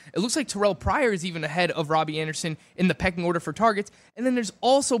being said, it looks like Terrell Pryor is even ahead of Robbie Anderson in the pecking order for targets. And then there's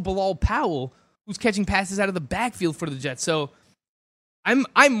also Bilal Powell, who's catching passes out of the backfield for the Jets. So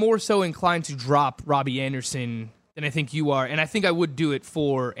I'm more so inclined to drop Robbie Anderson than I think you are. And I think I would do it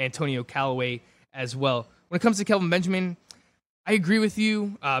for Antonio Callaway as well. When it comes to Kelvin Benjamin, I agree with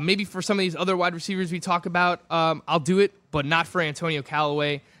you. Maybe for some of these other wide receivers we talk about, I'll do it, but not for Antonio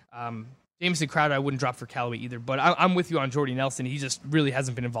Callaway. Jamison Crowder, I wouldn't drop for Callaway either, but I'm with you on Jordy Nelson. He just really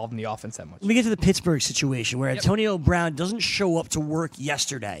hasn't been involved in the offense that much. Let me get to the Pittsburgh situation where Antonio Brown doesn't show up to work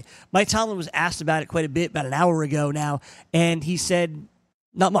yesterday. Mike Tomlin was asked about it quite a bit, about an hour ago now, and he said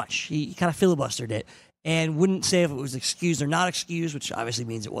not much. He kind of filibustered it and wouldn't say if it was excused or not excused, which obviously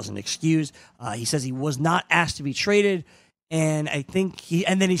means it wasn't excused. He says he was not asked to be traded. And I think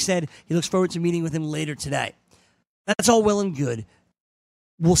then he said he looks forward to meeting with him later today. That's all well and good.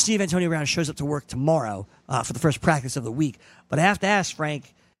 We'll see if Antonio Brown shows up to work tomorrow for the first practice of the week. But I have to ask,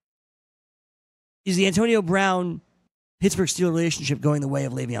 Frank, is the Antonio Brown-Pittsburgh Steelers relationship going the way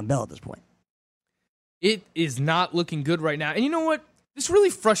of Le'Veon Bell at this point? It is not looking good right now. And you know what? This really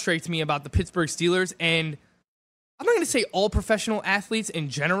frustrates me about the Pittsburgh Steelers. And I'm not going to say all professional athletes in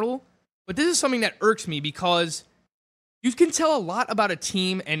general, but this is something that irks me because you can tell a lot about a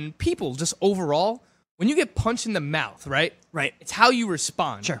team and people just overall when you get punched in the mouth, right? Right. It's how you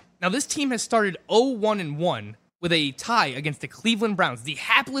respond. Sure. Now, this team has started 0-1-1 with a tie against the Cleveland Browns, the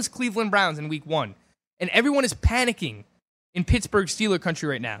hapless Cleveland Browns in week 1. And everyone is panicking in Pittsburgh Steeler country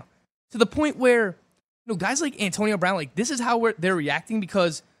right now to the point where, guys like Antonio Brown, this is how they're reacting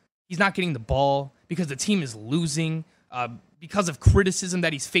because he's not getting the ball, because the team is losing, because of criticism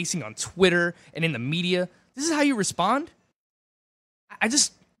that he's facing on Twitter and in the media. This is how you respond?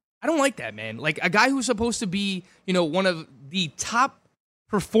 I don't like that, man. Like, a guy who's supposed to be, one of the top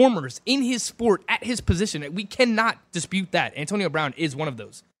performers in his sport at his position, we cannot dispute that. Antonio Brown is one of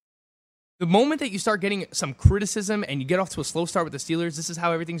those. The moment that you start getting some criticism and you get off to a slow start with the Steelers, this is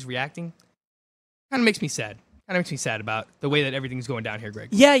how everything's reacting. Kind of makes me sad. Kind of makes me sad about the way that everything's going down here, Greg.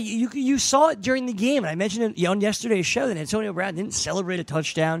 Yeah, you saw it during the game. And I mentioned it on yesterday's show that Antonio Brown didn't celebrate a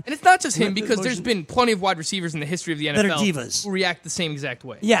touchdown. And it's not just him, because there's been plenty of wide receivers in the history of the NFL that are divas who react the same exact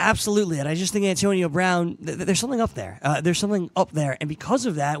way. Yeah, absolutely. And I just think Antonio Brown, there's something up there. There's something up there. And because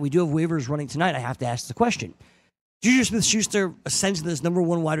of that, we do have waivers running tonight. I have to ask the question. Juju Smith-Schuster ascends to this number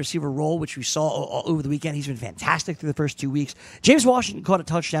 1 wide receiver role, which we saw all over the weekend. He's been fantastic through the first 2 weeks. James Washington caught a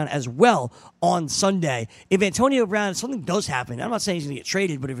touchdown as well on Sunday. If Antonio Brown, something does happen, I'm not saying he's going to get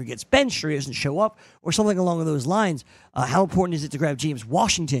traded, but if he gets benched or he doesn't show up or something along those lines, how important is it to grab James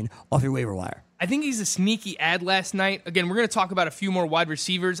Washington off your waiver wire? I think he's a sneaky ad last night. Again, we're going to talk about a few more wide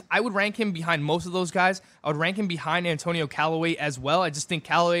receivers. I would rank him behind most of those guys. I would rank him behind Antonio Callaway as well. I just think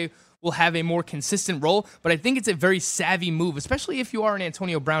Callaway will have a more consistent role, but I think it's a very savvy move, especially if you are an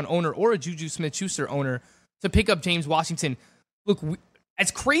Antonio Brown owner or a Juju Smith-Schuster owner, to pick up James Washington. Look, as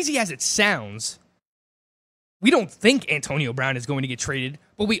crazy as it sounds, we don't think Antonio Brown is going to get traded,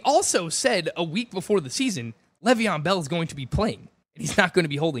 but we also said a week before the season, Le'Veon Bell is going to be playing, and he's not going to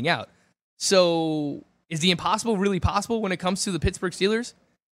be holding out. So Is the impossible really possible when it comes to the Pittsburgh Steelers?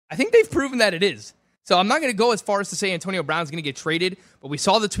 I think they've proven that it is. So I'm not going to go as far as to say Antonio Brown's going to get traded, but we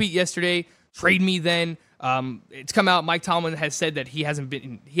saw the tweet yesterday, trade me then. It's come out, Mike Tomlin has said that he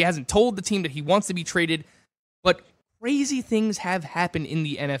hasn't told the team that he wants to be traded, but crazy things have happened in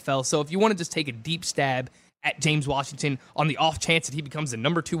the NFL. So if you want to just take a deep stab at James Washington on the off chance that he becomes the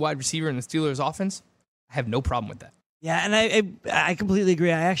number 2 wide receiver in the Steelers offense, I have no problem with that. Yeah, and I completely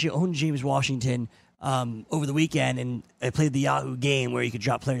agree. I actually owned James Washington over the weekend, and I played the Yahoo game where you could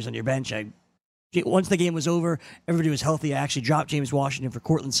drop players on your bench. Once the game was over, everybody was healthy. I actually dropped James Washington for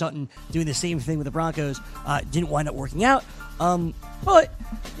Cortland Sutton, doing the same thing with the Broncos. Didn't wind up working out. But,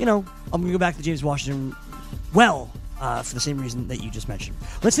 I'm going to go back to James Washington for the same reason that you just mentioned.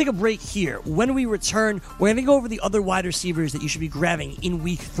 Let's take a break here. When we return, we're going to go over the other wide receivers that you should be grabbing in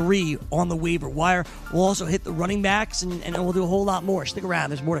Week 3 on the waiver wire. We'll also hit the running backs, and we'll do a whole lot more. Stick around.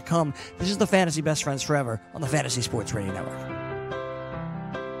 There's more to come. This is the Fantasy Best Friends Forever on the Fantasy Sports Radio Network.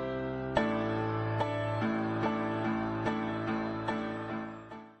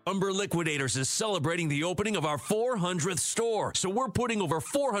 Lumber Liquidators is celebrating the opening of our 400th store, so we're putting over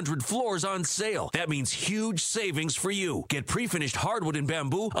 400 floors on sale. That means huge savings for you. Get pre-finished hardwood and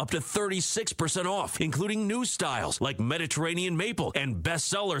bamboo up to 36% off, including new styles like Mediterranean maple and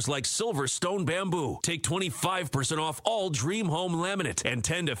bestsellers like Silverstone bamboo. Take 25% off all Dream Home laminate and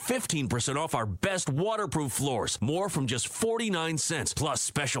 10 to 15% off our best waterproof floors. More from just 49 cents, plus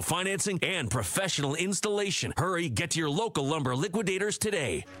special financing and professional installation. Hurry, get to your local Lumber Liquidators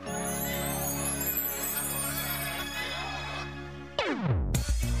today.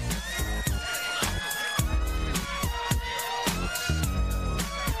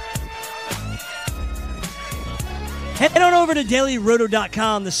 Head on over to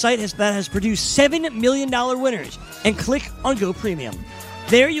dailyroto.com, the site that has produced $7 million winners, and click on Go Premium.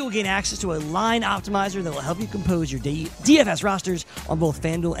 There you will gain access to a line optimizer that will help you compose your DFS rosters on both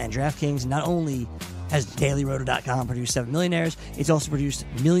FanDuel and DraftKings. Not only has dailyroto.com produced 7 millionaires, it's also produced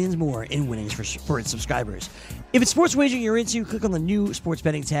millions more in winnings for its subscribers. If it's sports wagering you're into, click on the new sports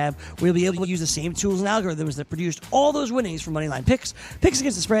betting tab, where you'll be able to use the same tools and algorithms that produced all those winnings for Moneyline picks, picks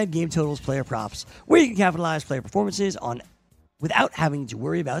against the spread, game totals, player props, where you can capitalize player performances on without having to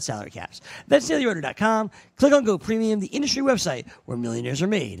worry about salary caps. That's dailyroto.com. Click on Go Premium, the industry website where millionaires are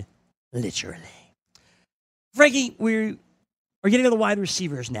made, literally. Frankie, we are getting to the wide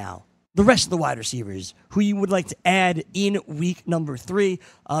receivers now. The rest of the wide receivers who you would like to add in week number 3.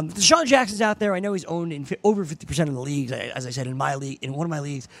 Deshaun Jackson's out there. I know he's owned in over 50% of the leagues. As I said, in my league, in one of my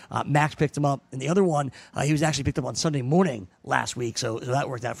leagues, Max picked him up. In the other one, he was actually picked up on Sunday morning last week, so that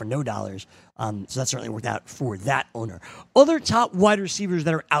worked out for no dollars. So that certainly worked out for that owner. Other top wide receivers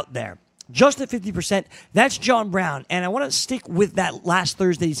that are out there, just at 50%, that's John Brown. And I want to stick with that last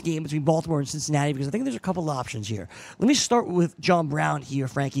Thursday's game between Baltimore and Cincinnati because I think there's a couple of options here. Let me start with John Brown here,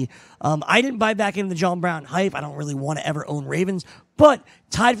 Frankie. I didn't buy back into the John Brown hype. I don't really want to ever own Ravens, but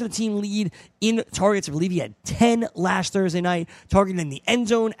tied for the team lead in targets. I believe he had 10 last Thursday night, targeting in the end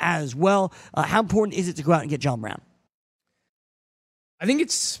zone as well. How important is it to go out and get John Brown? I think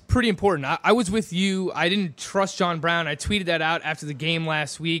it's pretty important. I was with you. I didn't trust John Brown. I tweeted that out after the game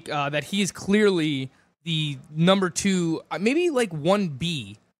last week, that he is clearly the number 2, maybe like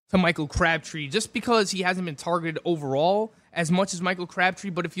 1B to Michael Crabtree, just because he hasn't been targeted overall as much as Michael Crabtree.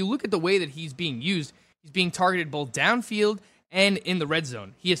 But if you look at the way that he's being used, he's being targeted both downfield and in the red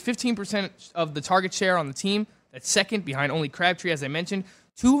zone. He has 15% of the target share on the team. That's second behind only Crabtree, as I mentioned.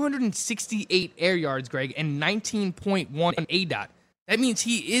 268 air yards, Greg, and 19.1 ADOT. That means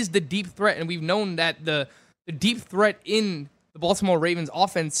he is the deep threat, and we've known that the deep threat in the Baltimore Ravens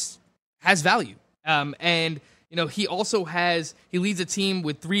offense has value. And he also he leads a team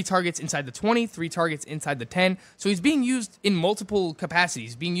with 3 targets inside the 20, 3 targets inside the 10. So he's being used in multiple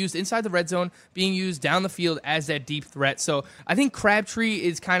capacities, being used inside the red zone, being used down the field as that deep threat. So I think Crabtree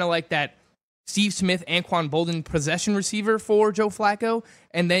is kind of like that Steve Smith, Anquan Bolden possession receiver for Joe Flacco.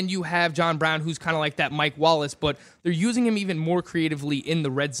 And then you have John Brown, who's kind of like that Mike Wallace, but they're using him even more creatively in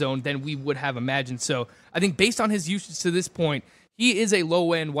the red zone than we would have imagined. So I think based on his usage to this point, he is a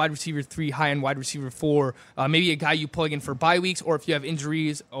low-end wide receiver 3, high-end wide receiver 4, maybe a guy you plug in for bye weeks, or if you have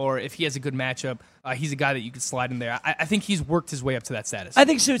injuries, or if he has a good matchup, he's a guy that you could slide in there. I think he's worked his way up to that status. I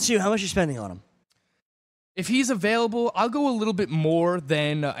think so, too. How much are you spending on him? If he's available, I'll go a little bit more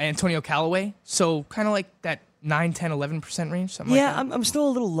than Antonio Callaway. So kind of like that 9, 10, 11% range, something like that. Yeah, I'm still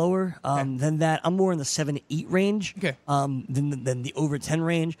a little lower than that. I'm more in the 7 to 8 range than the over 10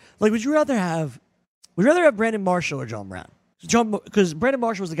 range. Like, would you rather have Brandon Marshall or John Brown? Because Brandon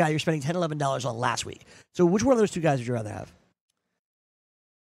Marshall was the guy you're spending $10, $11 on last week. So which one of those 2 guys would you rather have?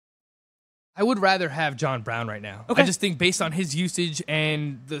 I would rather have John Brown right now. Okay. I just think based on his usage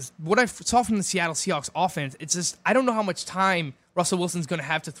and what I saw from the Seattle Seahawks offense, it's just I don't know how much time Russell Wilson's going to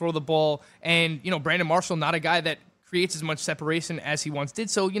have to throw the ball. And, Brandon Marshall, not a guy that creates as much separation as he once did.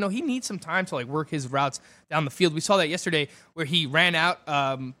 So, he needs some time to work his routes down the field. We saw that yesterday where he ran out,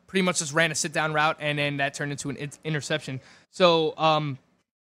 pretty much just ran a sit-down route, and then that turned into an interception. So,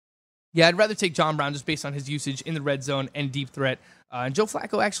 yeah, I'd rather take John Brown just based on his usage in the red zone and deep threat. And Joe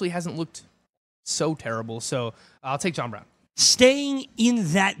Flacco actually hasn't looked so terrible, so I'll take John Brown. Staying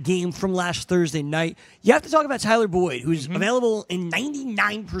in that game from last Thursday night, you have to talk about Tyler Boyd, who's available in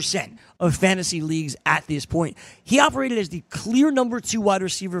 99% of fantasy leagues at this point. He operated as the clear number 2 wide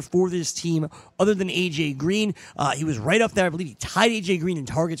receiver for this team, other than A.J. Green. He was right up there. I believe he tied A.J. Green in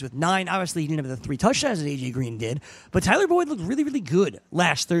targets with 9. Obviously, he didn't have the 3 touchdowns that A.J. Green did, but Tyler Boyd looked really, really good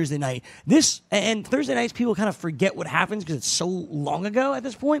last Thursday night. And Thursday nights, people kind of forget what happens because it's so long ago at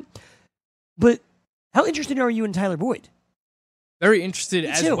this point. But how interested are you in Tyler Boyd? Very interested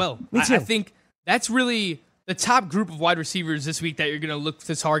as well. Me too. I think that's really the top group of wide receivers this week that you're going to look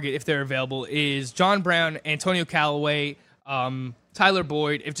to target if they're available is John Brown, Antonio Callaway, Tyler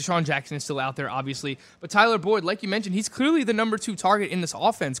Boyd, if Deshaun Jackson is still out there, obviously. But Tyler Boyd, like you mentioned, he's clearly the number 2 target in this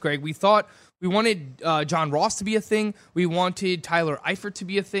offense, Greg. We wanted John Ross to be a thing. We wanted Tyler Eifert to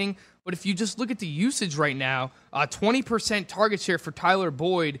be a thing. But if you just look at the usage right now, 20% target share for Tyler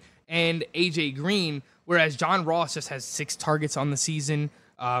Boyd and A.J. Green, whereas John Ross just has 6 targets on the season.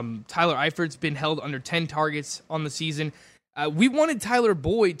 Tyler Eifert's been held under 10 targets on the season. We wanted Tyler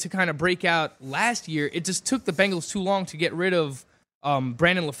Boyd to kind of break out last year. It just took the Bengals too long to get rid of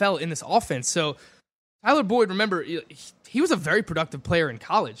Brandon LaFell in this offense. So Tyler Boyd, remember, he was a very productive player in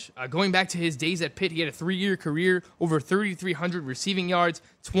college. Going back to his days at Pitt, he had a 3-year career, over 3,300 receiving yards,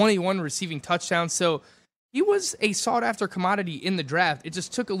 21 receiving touchdowns. So he was a sought-after commodity in the draft. It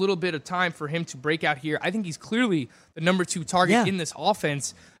just took a little bit of time for him to break out here. I think he's clearly the number 2 target in this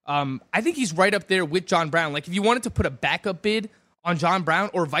offense. I think he's right up there with John Brown. If you wanted to put a backup bid on John Brown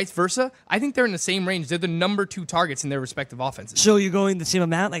or vice versa, I think they're in the same range. They're the number 2 targets in their respective offenses. So you're going the same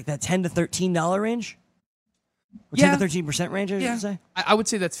amount, like that $10 to $13 range? Or 10 to 13% range, I should say? I would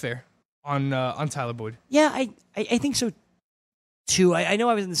say that's fair on Tyler Boyd. Yeah, I think so too. I know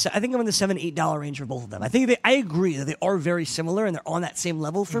I think I'm in the $7, $8 range for both of them. I agree that they are very similar and they're on that same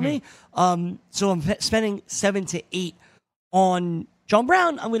level for me. So I'm spending 7 to 8 on John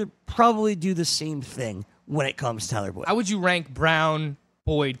Brown. I'm going to probably do the same thing when it comes to Tyler Boyd. How would you rank Brown,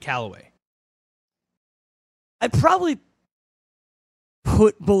 Boyd, Callaway? I'd probably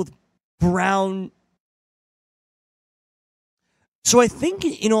put both Brown. So I think,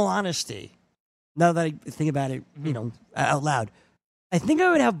 in all honesty, now that I think about it, out loud, I think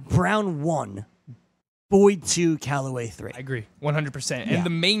I would have Brown 1, Boyd 2, Callaway 3. I agree, 100%. Yeah. And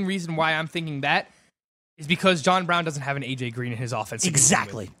the main reason why I'm thinking that is because John Brown doesn't have an A.J. Green in his offense.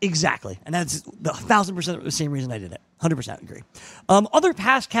 Exactly. And that's the 1,000% the same reason I did it. 100% agree. Other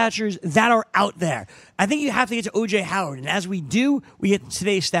pass catchers that are out there. I think you have to get to O.J. Howard. And as we do, we get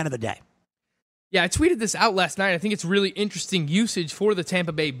today's stat of the day. Yeah, I tweeted this out last night. I think it's really interesting usage for the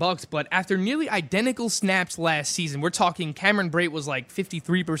Tampa Bay Bucks, but after nearly identical snaps last season, we're talking Cameron Brate was like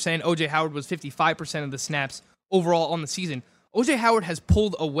 53%, O.J. Howard was 55% of the snaps overall on the season. O.J. Howard has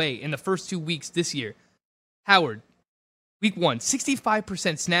pulled away in the first 2 weeks this year. Howard, week 1,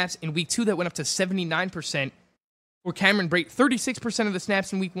 65% snaps. In week 2, that went up to 79%. For Cameron Brate, 36% of the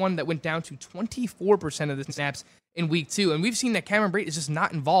snaps in week 1, that went down to 24% of the snaps in week 2. And we've seen that Cameron Brate is just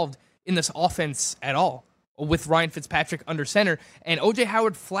not involved in this offense at all with Ryan Fitzpatrick under center. And O.J.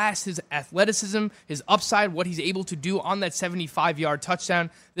 Howard flashed his athleticism, his upside, what he's able to do on that 75-yard touchdown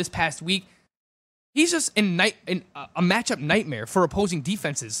this past week. He's just a matchup nightmare for opposing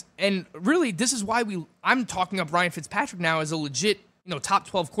defenses. And really, this is why I'm talking up Ryan Fitzpatrick now as a legit top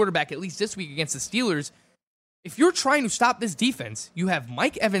 12 quarterback, at least this week against the Steelers. If you're trying to stop this defense, you have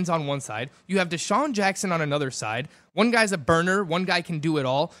Mike Evans on one side, you have Deshaun Jackson on another side. One guy's a burner, one guy can do it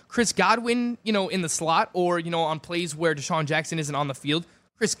all. Chris Godwin, in the slot or, on plays where Deshaun Jackson isn't on the field,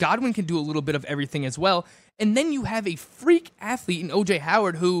 Chris Godwin can do a little bit of everything as well. And then you have a freak athlete in O.J.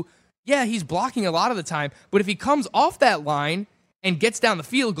 Howard who, yeah, he's blocking a lot of the time, but if he comes off that line and gets down the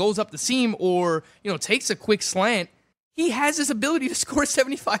field, goes up the seam or, takes a quick slant, he has this ability to score a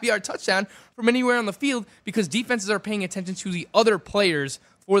 75-yard touchdown from anywhere on the field because defenses are paying attention to the other players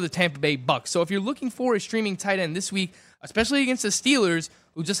for the Tampa Bay Bucks. So if you're looking for a streaming tight end this week, especially against the Steelers,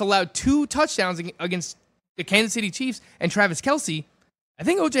 who just allowed 2 touchdowns against the Kansas City Chiefs and Travis Kelce, I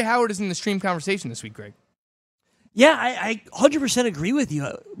think O.J. Howard is in the stream conversation this week, Greg. Yeah, I 100% agree with you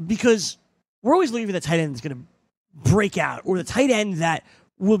because we're always looking for the tight end that's going to break out or the tight end that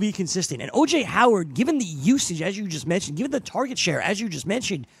will be consistent. And O.J. Howard, given the usage, as you just mentioned, given the target share, as you just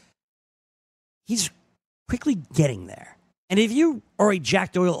mentioned, he's quickly getting there. And if you are a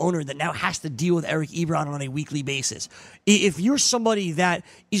Jack Doyle owner that now has to deal with Eric Ebron on a weekly basis, if you're somebody that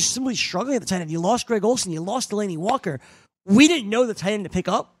is simply struggling at the tight end, you lost Greg Olsen, you lost Delaney Walker, we didn't know the tight end to pick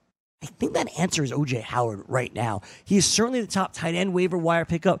up. I think that answer is O.J. Howard right now. He is certainly the top tight end waiver wire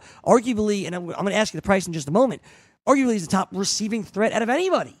pickup. Arguably, and I'm going to ask you the price in just a moment, arguably he's the top receiving threat out of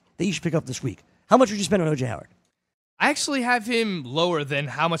anybody that you should pick up this week. How much would you spend on O.J. Howard? I actually have him lower than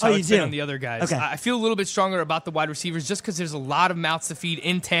how much I would spend on the other guys. Okay. I feel a little bit stronger about the wide receivers just because there's a lot of mouths to feed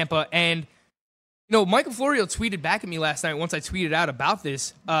in Tampa. And, Michael Florio tweeted back at me last night once I tweeted out about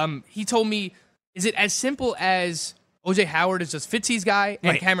this. He told me, is it as simple as O.J. Howard is just Fitzy's guy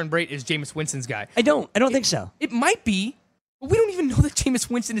and Cameron Brate is Jameis Winston's guy? I don't think so. It might be, but we don't even know that Jameis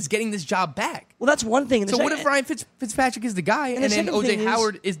Winston is getting this job back. Well, that's one thing. So what if Ryan Fitzpatrick is the guy and then O.J.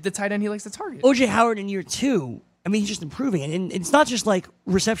 Howard is the tight end he likes to target? O.J. Howard in year 2, he's just improving. And it's not just like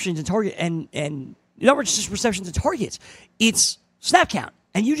receptions and target and not just receptions and targets. It's snap count.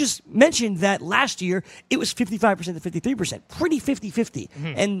 And you just mentioned that last year it was 55% to 53%. Pretty 50-50.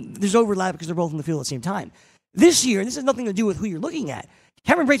 And there's overlap because they're both in the field at the same time. This year, and this has nothing to do with who you're looking at,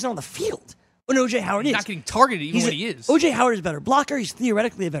 Cameron Brate's not on the field. When O.J. Howard is. Not getting targeted even when he is. O.J. Howard is a better blocker. He's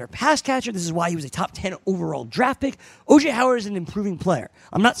theoretically a better pass catcher. This is why he was a top 10 overall draft pick. O.J. Howard is an improving player.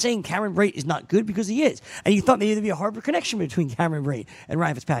 I'm not saying Cameron Brate is not good because he is. And you thought maybe there'd be a harder connection between Cameron Brate and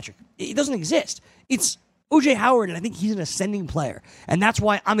Ryan Fitzpatrick. It doesn't exist. It's O.J. Howard, and I think he's an ascending player. And that's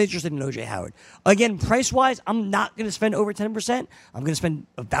why I'm interested in O.J. Howard. Again, price-wise, I'm not going to spend over 10%. I'm going to spend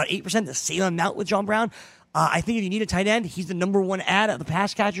about 8%, the same amount with John Brown. I think if you need a tight end, he's the number one ad of the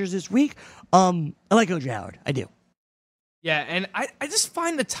pass catchers this week. I like O.J. Howard. I do. Yeah, and I just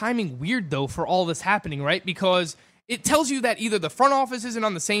find the timing weird, though, for all this happening, right? Because it tells you that either the front office isn't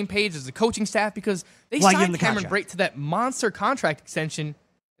on the same page as the coaching staff because they signed Cameron Brate to that monster contract extension,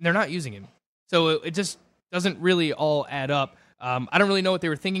 and they're not using him. So it just doesn't really all add up. I don't really know what they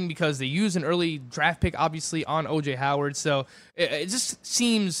were thinking because they used an early draft pick, obviously, on O.J. Howard. So it just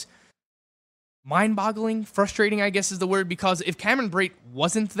seems mind-boggling, frustrating, I guess is the word, because if Cameron Brate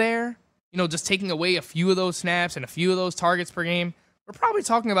wasn't there, just taking away a few of those snaps and a few of those targets per game, we're probably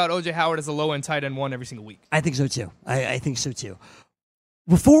talking about O.J. Howard as a low-end tight end one every single week. I think so, too. I think so, too.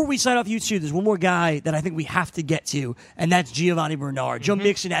 Before we sign off YouTube, there's one more guy that I think we have to get to, and that's Giovanni Bernard. Joe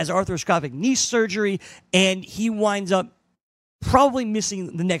Mixon has arthroscopic knee surgery, and he winds up probably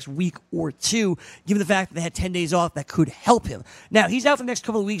missing the next week or two, given the fact that they had 10 days off that could help him. Now, he's out for the next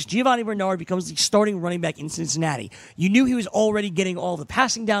couple of weeks. Giovanni Bernard becomes the starting running back in Cincinnati. You knew he was already getting all the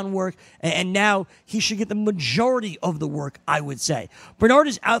passing down work, and now he should get the majority of the work, I would say. Bernard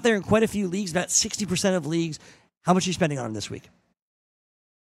is out there in quite a few leagues, about 60% of leagues. How much are you spending on him this week?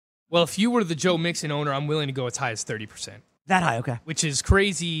 Well, if you were the Joe Mixon owner, I'm willing to go as high as 30%. That high, okay. Which is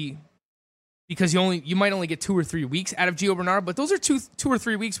crazy because you might only get 2 or 3 weeks out of Gio Bernard, but those are two or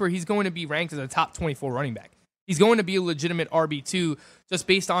 3 weeks where he's going to be ranked as a top 24 running back. He's going to be a legitimate RB2 just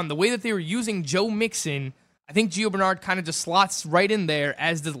based on the way that they were using Joe Mixon. I think Gio Bernard kind of just slots right in there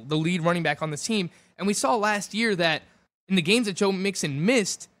as the lead running back on this team. And we saw last year that in the games that Joe Mixon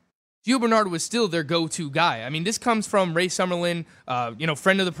missed, Gio Bernard was still their go-to guy. I mean, this comes from Ray Summerlin,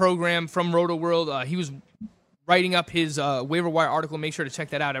 friend of the program from RotoWorld. He was writing up his waiver wire article. Make sure to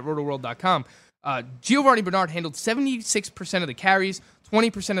check that out at rotoworld.com. Giovanni Bernard handled 76% of the carries,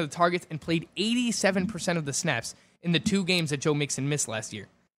 20% of the targets, and played 87% of the snaps in the 2 games that Joe Mixon missed last year.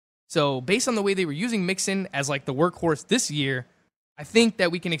 So based on the way they were using Mixon as like the workhorse this year, I think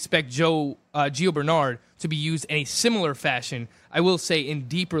that we can expect Gio Bernard to be used in a similar fashion. I will say in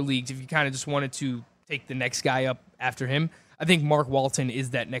deeper leagues, if you kind of just wanted to take the next guy up after him, I think Mark Walton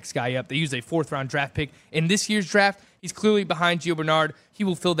is that next guy up. They used a 4th-round draft pick. In this year's draft, he's clearly behind Gio Bernard. He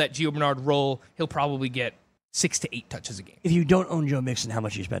will fill that Gio Bernard role. He'll probably get 6 to 8 touches a game. If you don't own Joe Mixon, how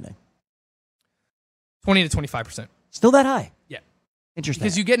much are you spending? 20 to 25%. Still that high? Yeah. Interesting.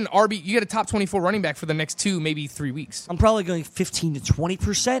 Because you get a top 24 running back for the next 2, maybe 3 weeks. I'm probably going 15 to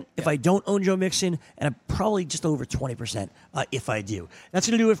 20% if I don't own Joe Mixon, and I'm probably just over 20% if I do. That's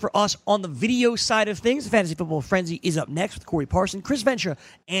going to do it for us on the video side of things. The Fantasy Football Frenzy is up next with Corey Parson, Chris Ventura,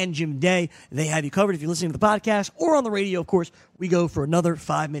 and Jim Day. They have you covered if you're listening to the podcast or on the radio, of course. We go for another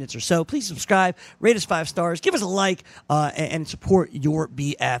 5 minutes or so. Please subscribe, rate us 5 stars, give us a like, and support your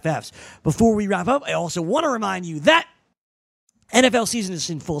BFFs. Before we wrap up, I also want to remind you that NFL season is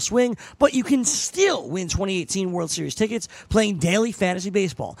in full swing, but you can still win 2018 World Series tickets playing daily fantasy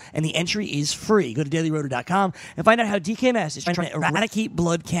baseball, and the entry is free. Go to dailyroto.com and find out how DKMS is trying to eradicate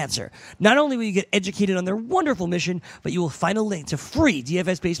blood cancer. Not only will you get educated on their wonderful mission, but you will find a link to free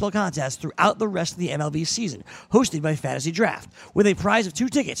DFS baseball contests throughout the rest of the MLB season, hosted by Fantasy Draft, with a prize of 2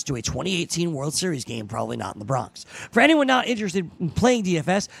 tickets to a 2018 World Series game, probably not in the Bronx. For anyone not interested in playing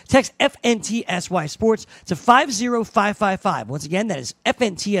DFS, text FNTSY Sports to 50555. Once again, that is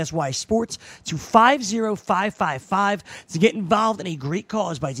FNTSY Sports to 50555 to get involved in a great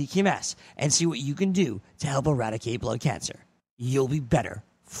cause by DKMS and see what you can do to help eradicate blood cancer. You'll be better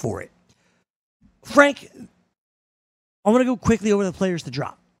for it. Frank, I want to go quickly over the players to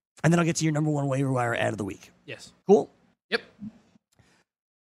drop, and then I'll get to your number one waiver wire ad of the week. Yes. Cool? Yep.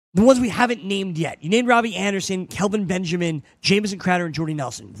 The ones we haven't named yet. You named Robbie Anderson, Kelvin Benjamin, Jamison Crowder, and Jordy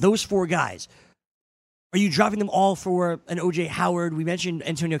Nelson. Those 4 guys. Are you dropping them all for an O.J. Howard? We mentioned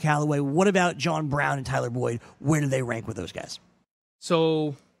Antonio Callaway. What about John Brown and Tyler Boyd? Where do they rank with those guys?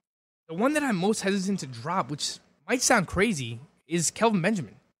 So the one that I'm most hesitant to drop, which might sound crazy, is Kelvin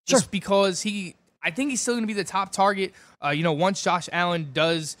Benjamin. Sure. Just because I think he's still going to be the top target. Once Josh Allen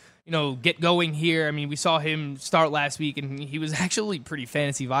does, get going here. I mean, we saw him start last week, and he was actually pretty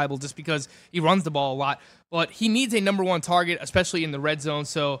fantasy viable just because he runs the ball a lot. But he needs a number 1 target, especially in the red zone.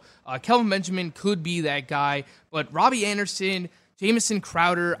 So Kelvin Benjamin could be that guy. But Robbie Anderson, Jamison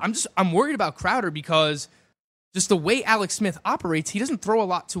Crowder, I'm worried about Crowder because just the way Alex Smith operates, he doesn't throw a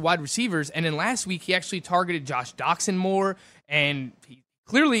lot to wide receivers. And then last week, he actually targeted Josh Doxson more. And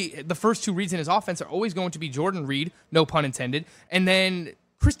clearly, the first 2 reads in his offense are always going to be Jordan Reed, no pun intended, and then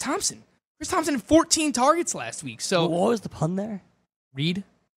Chris Thompson. Chris Thompson had 14 targets last week. So what was the pun there? Reed?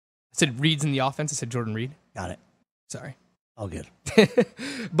 I said Reed's in the offense. I said Jordan Reed. Got it. Sorry. All good.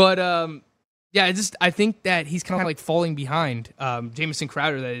 But, I think that he's kind of like falling behind Jamison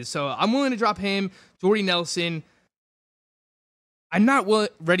Crowder, that is. So I'm willing to drop him, Jordy Nelson. I'm not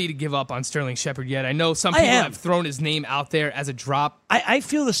ready to give up on Sterling Shepard yet. I know some people have thrown his name out there as a drop. I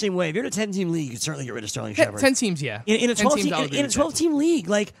feel the same way. If you're in a 10-team league, you can certainly get rid of Sterling Shepard. 10 teams, yeah. In a 12-team league,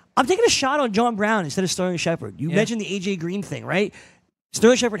 like, I'm taking a shot on John Brown instead of Sterling Shepard. You mentioned the A.J. Green thing, right?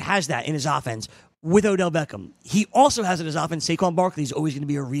 Sterling Shepard has that in his offense with Odell Beckham. He also has in his offense Saquon Barkley is always going to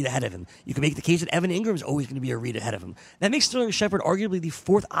be a read ahead of him. You can make the case that Evan Ingram is always going to be a read ahead of him. That makes Sterling Shepard arguably the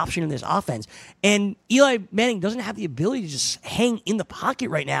 4th option in this offense. And Eli Manning doesn't have the ability to just hang in the pocket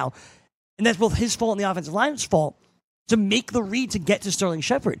right now. And that's both his fault and the offensive line's fault to make the read to get to Sterling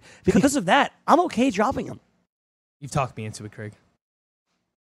Shepard. Because of that, I'm okay dropping him. You've talked me into it, Craig.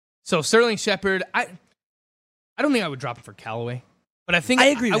 So Sterling Shepard, I don't think I would drop him for Callaway. But I think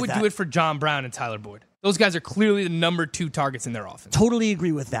I would do it for John Brown and Tyler Boyd. Those guys are clearly the number 2 targets in their offense. Totally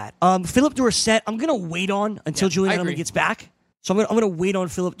agree with that. Philip Dorsett, I'm going to wait on until Julian Edelman gets back. So I'm going to wait on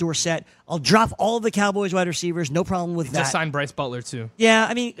Philip Dorsett. I'll drop all of the Cowboys wide receivers. No problem with that. Just signed Bryce Butler, too. Yeah,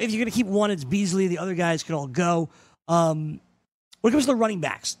 I mean, if you're going to keep one, it's Beasley. The other guys could all go. When it comes to the running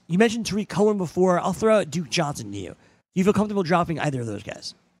backs, you mentioned Tariq Cohen before. I'll throw out Duke Johnson to you. Do you feel comfortable dropping either of those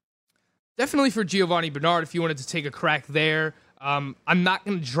guys? Definitely for Giovanni Bernard, if you wanted to take a crack there. I'm not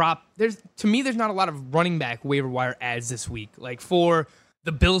going to drop. To me, there's not a lot of running back waiver wire ads this week. Like for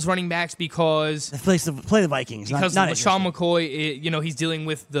the Bills running backs because play the Vikings. Because LaShawn McCoy, he's dealing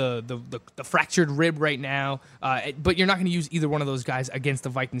with the fractured rib right now. But you're not going to use either one of those guys against the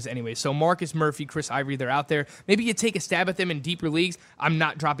Vikings anyway. So Marcus Murphy, Chris Ivory, they're out there. Maybe you take a stab at them in deeper leagues. I'm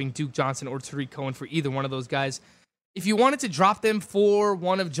not dropping Duke Johnson or Tariq Cohen for either one of those guys. If you wanted to drop them for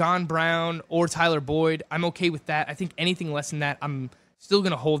one of John Brown or Tyler Boyd, I'm okay with that. I think anything less than that, I'm still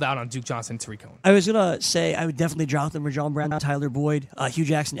going to hold out on Duke Johnson and Tariq Cohen. I was going to say I would definitely drop them for John Brown and Tyler Boyd. Hugh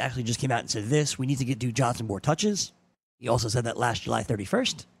Jackson actually just came out and said this. We need to get Duke Johnson more touches. He also said that last July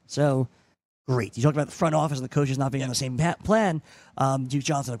 31st. So, great. You talked about the front office and the coaches not being on the same plan. Duke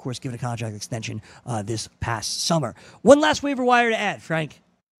Johnson, of course, given a contract extension this past summer. One last waiver wire to add, Frank.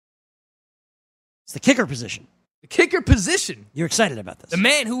 It's the kicker position. The kicker position. You're excited about this. The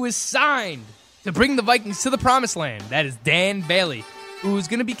man who is signed to bring the Vikings to the promised land. That is Dan Bailey, who's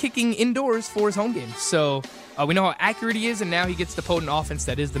going to be kicking indoors for his home games. So we know how accurate he is, and now he gets the potent offense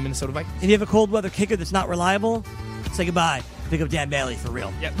that is the Minnesota Vikings. If you have a cold weather kicker that's not reliable, say goodbye. Pick up Dan Bailey for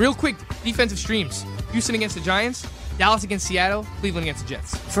real. Yeah, real quick, defensive streams. Houston against the Giants, Dallas against Seattle, Cleveland against the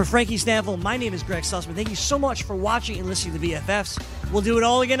Jets. For Frankie Stanfield, my name is Greg Sussman. Thank you so much for watching and listening to the BFFs. We'll do it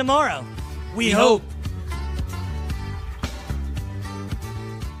all again tomorrow. We hope.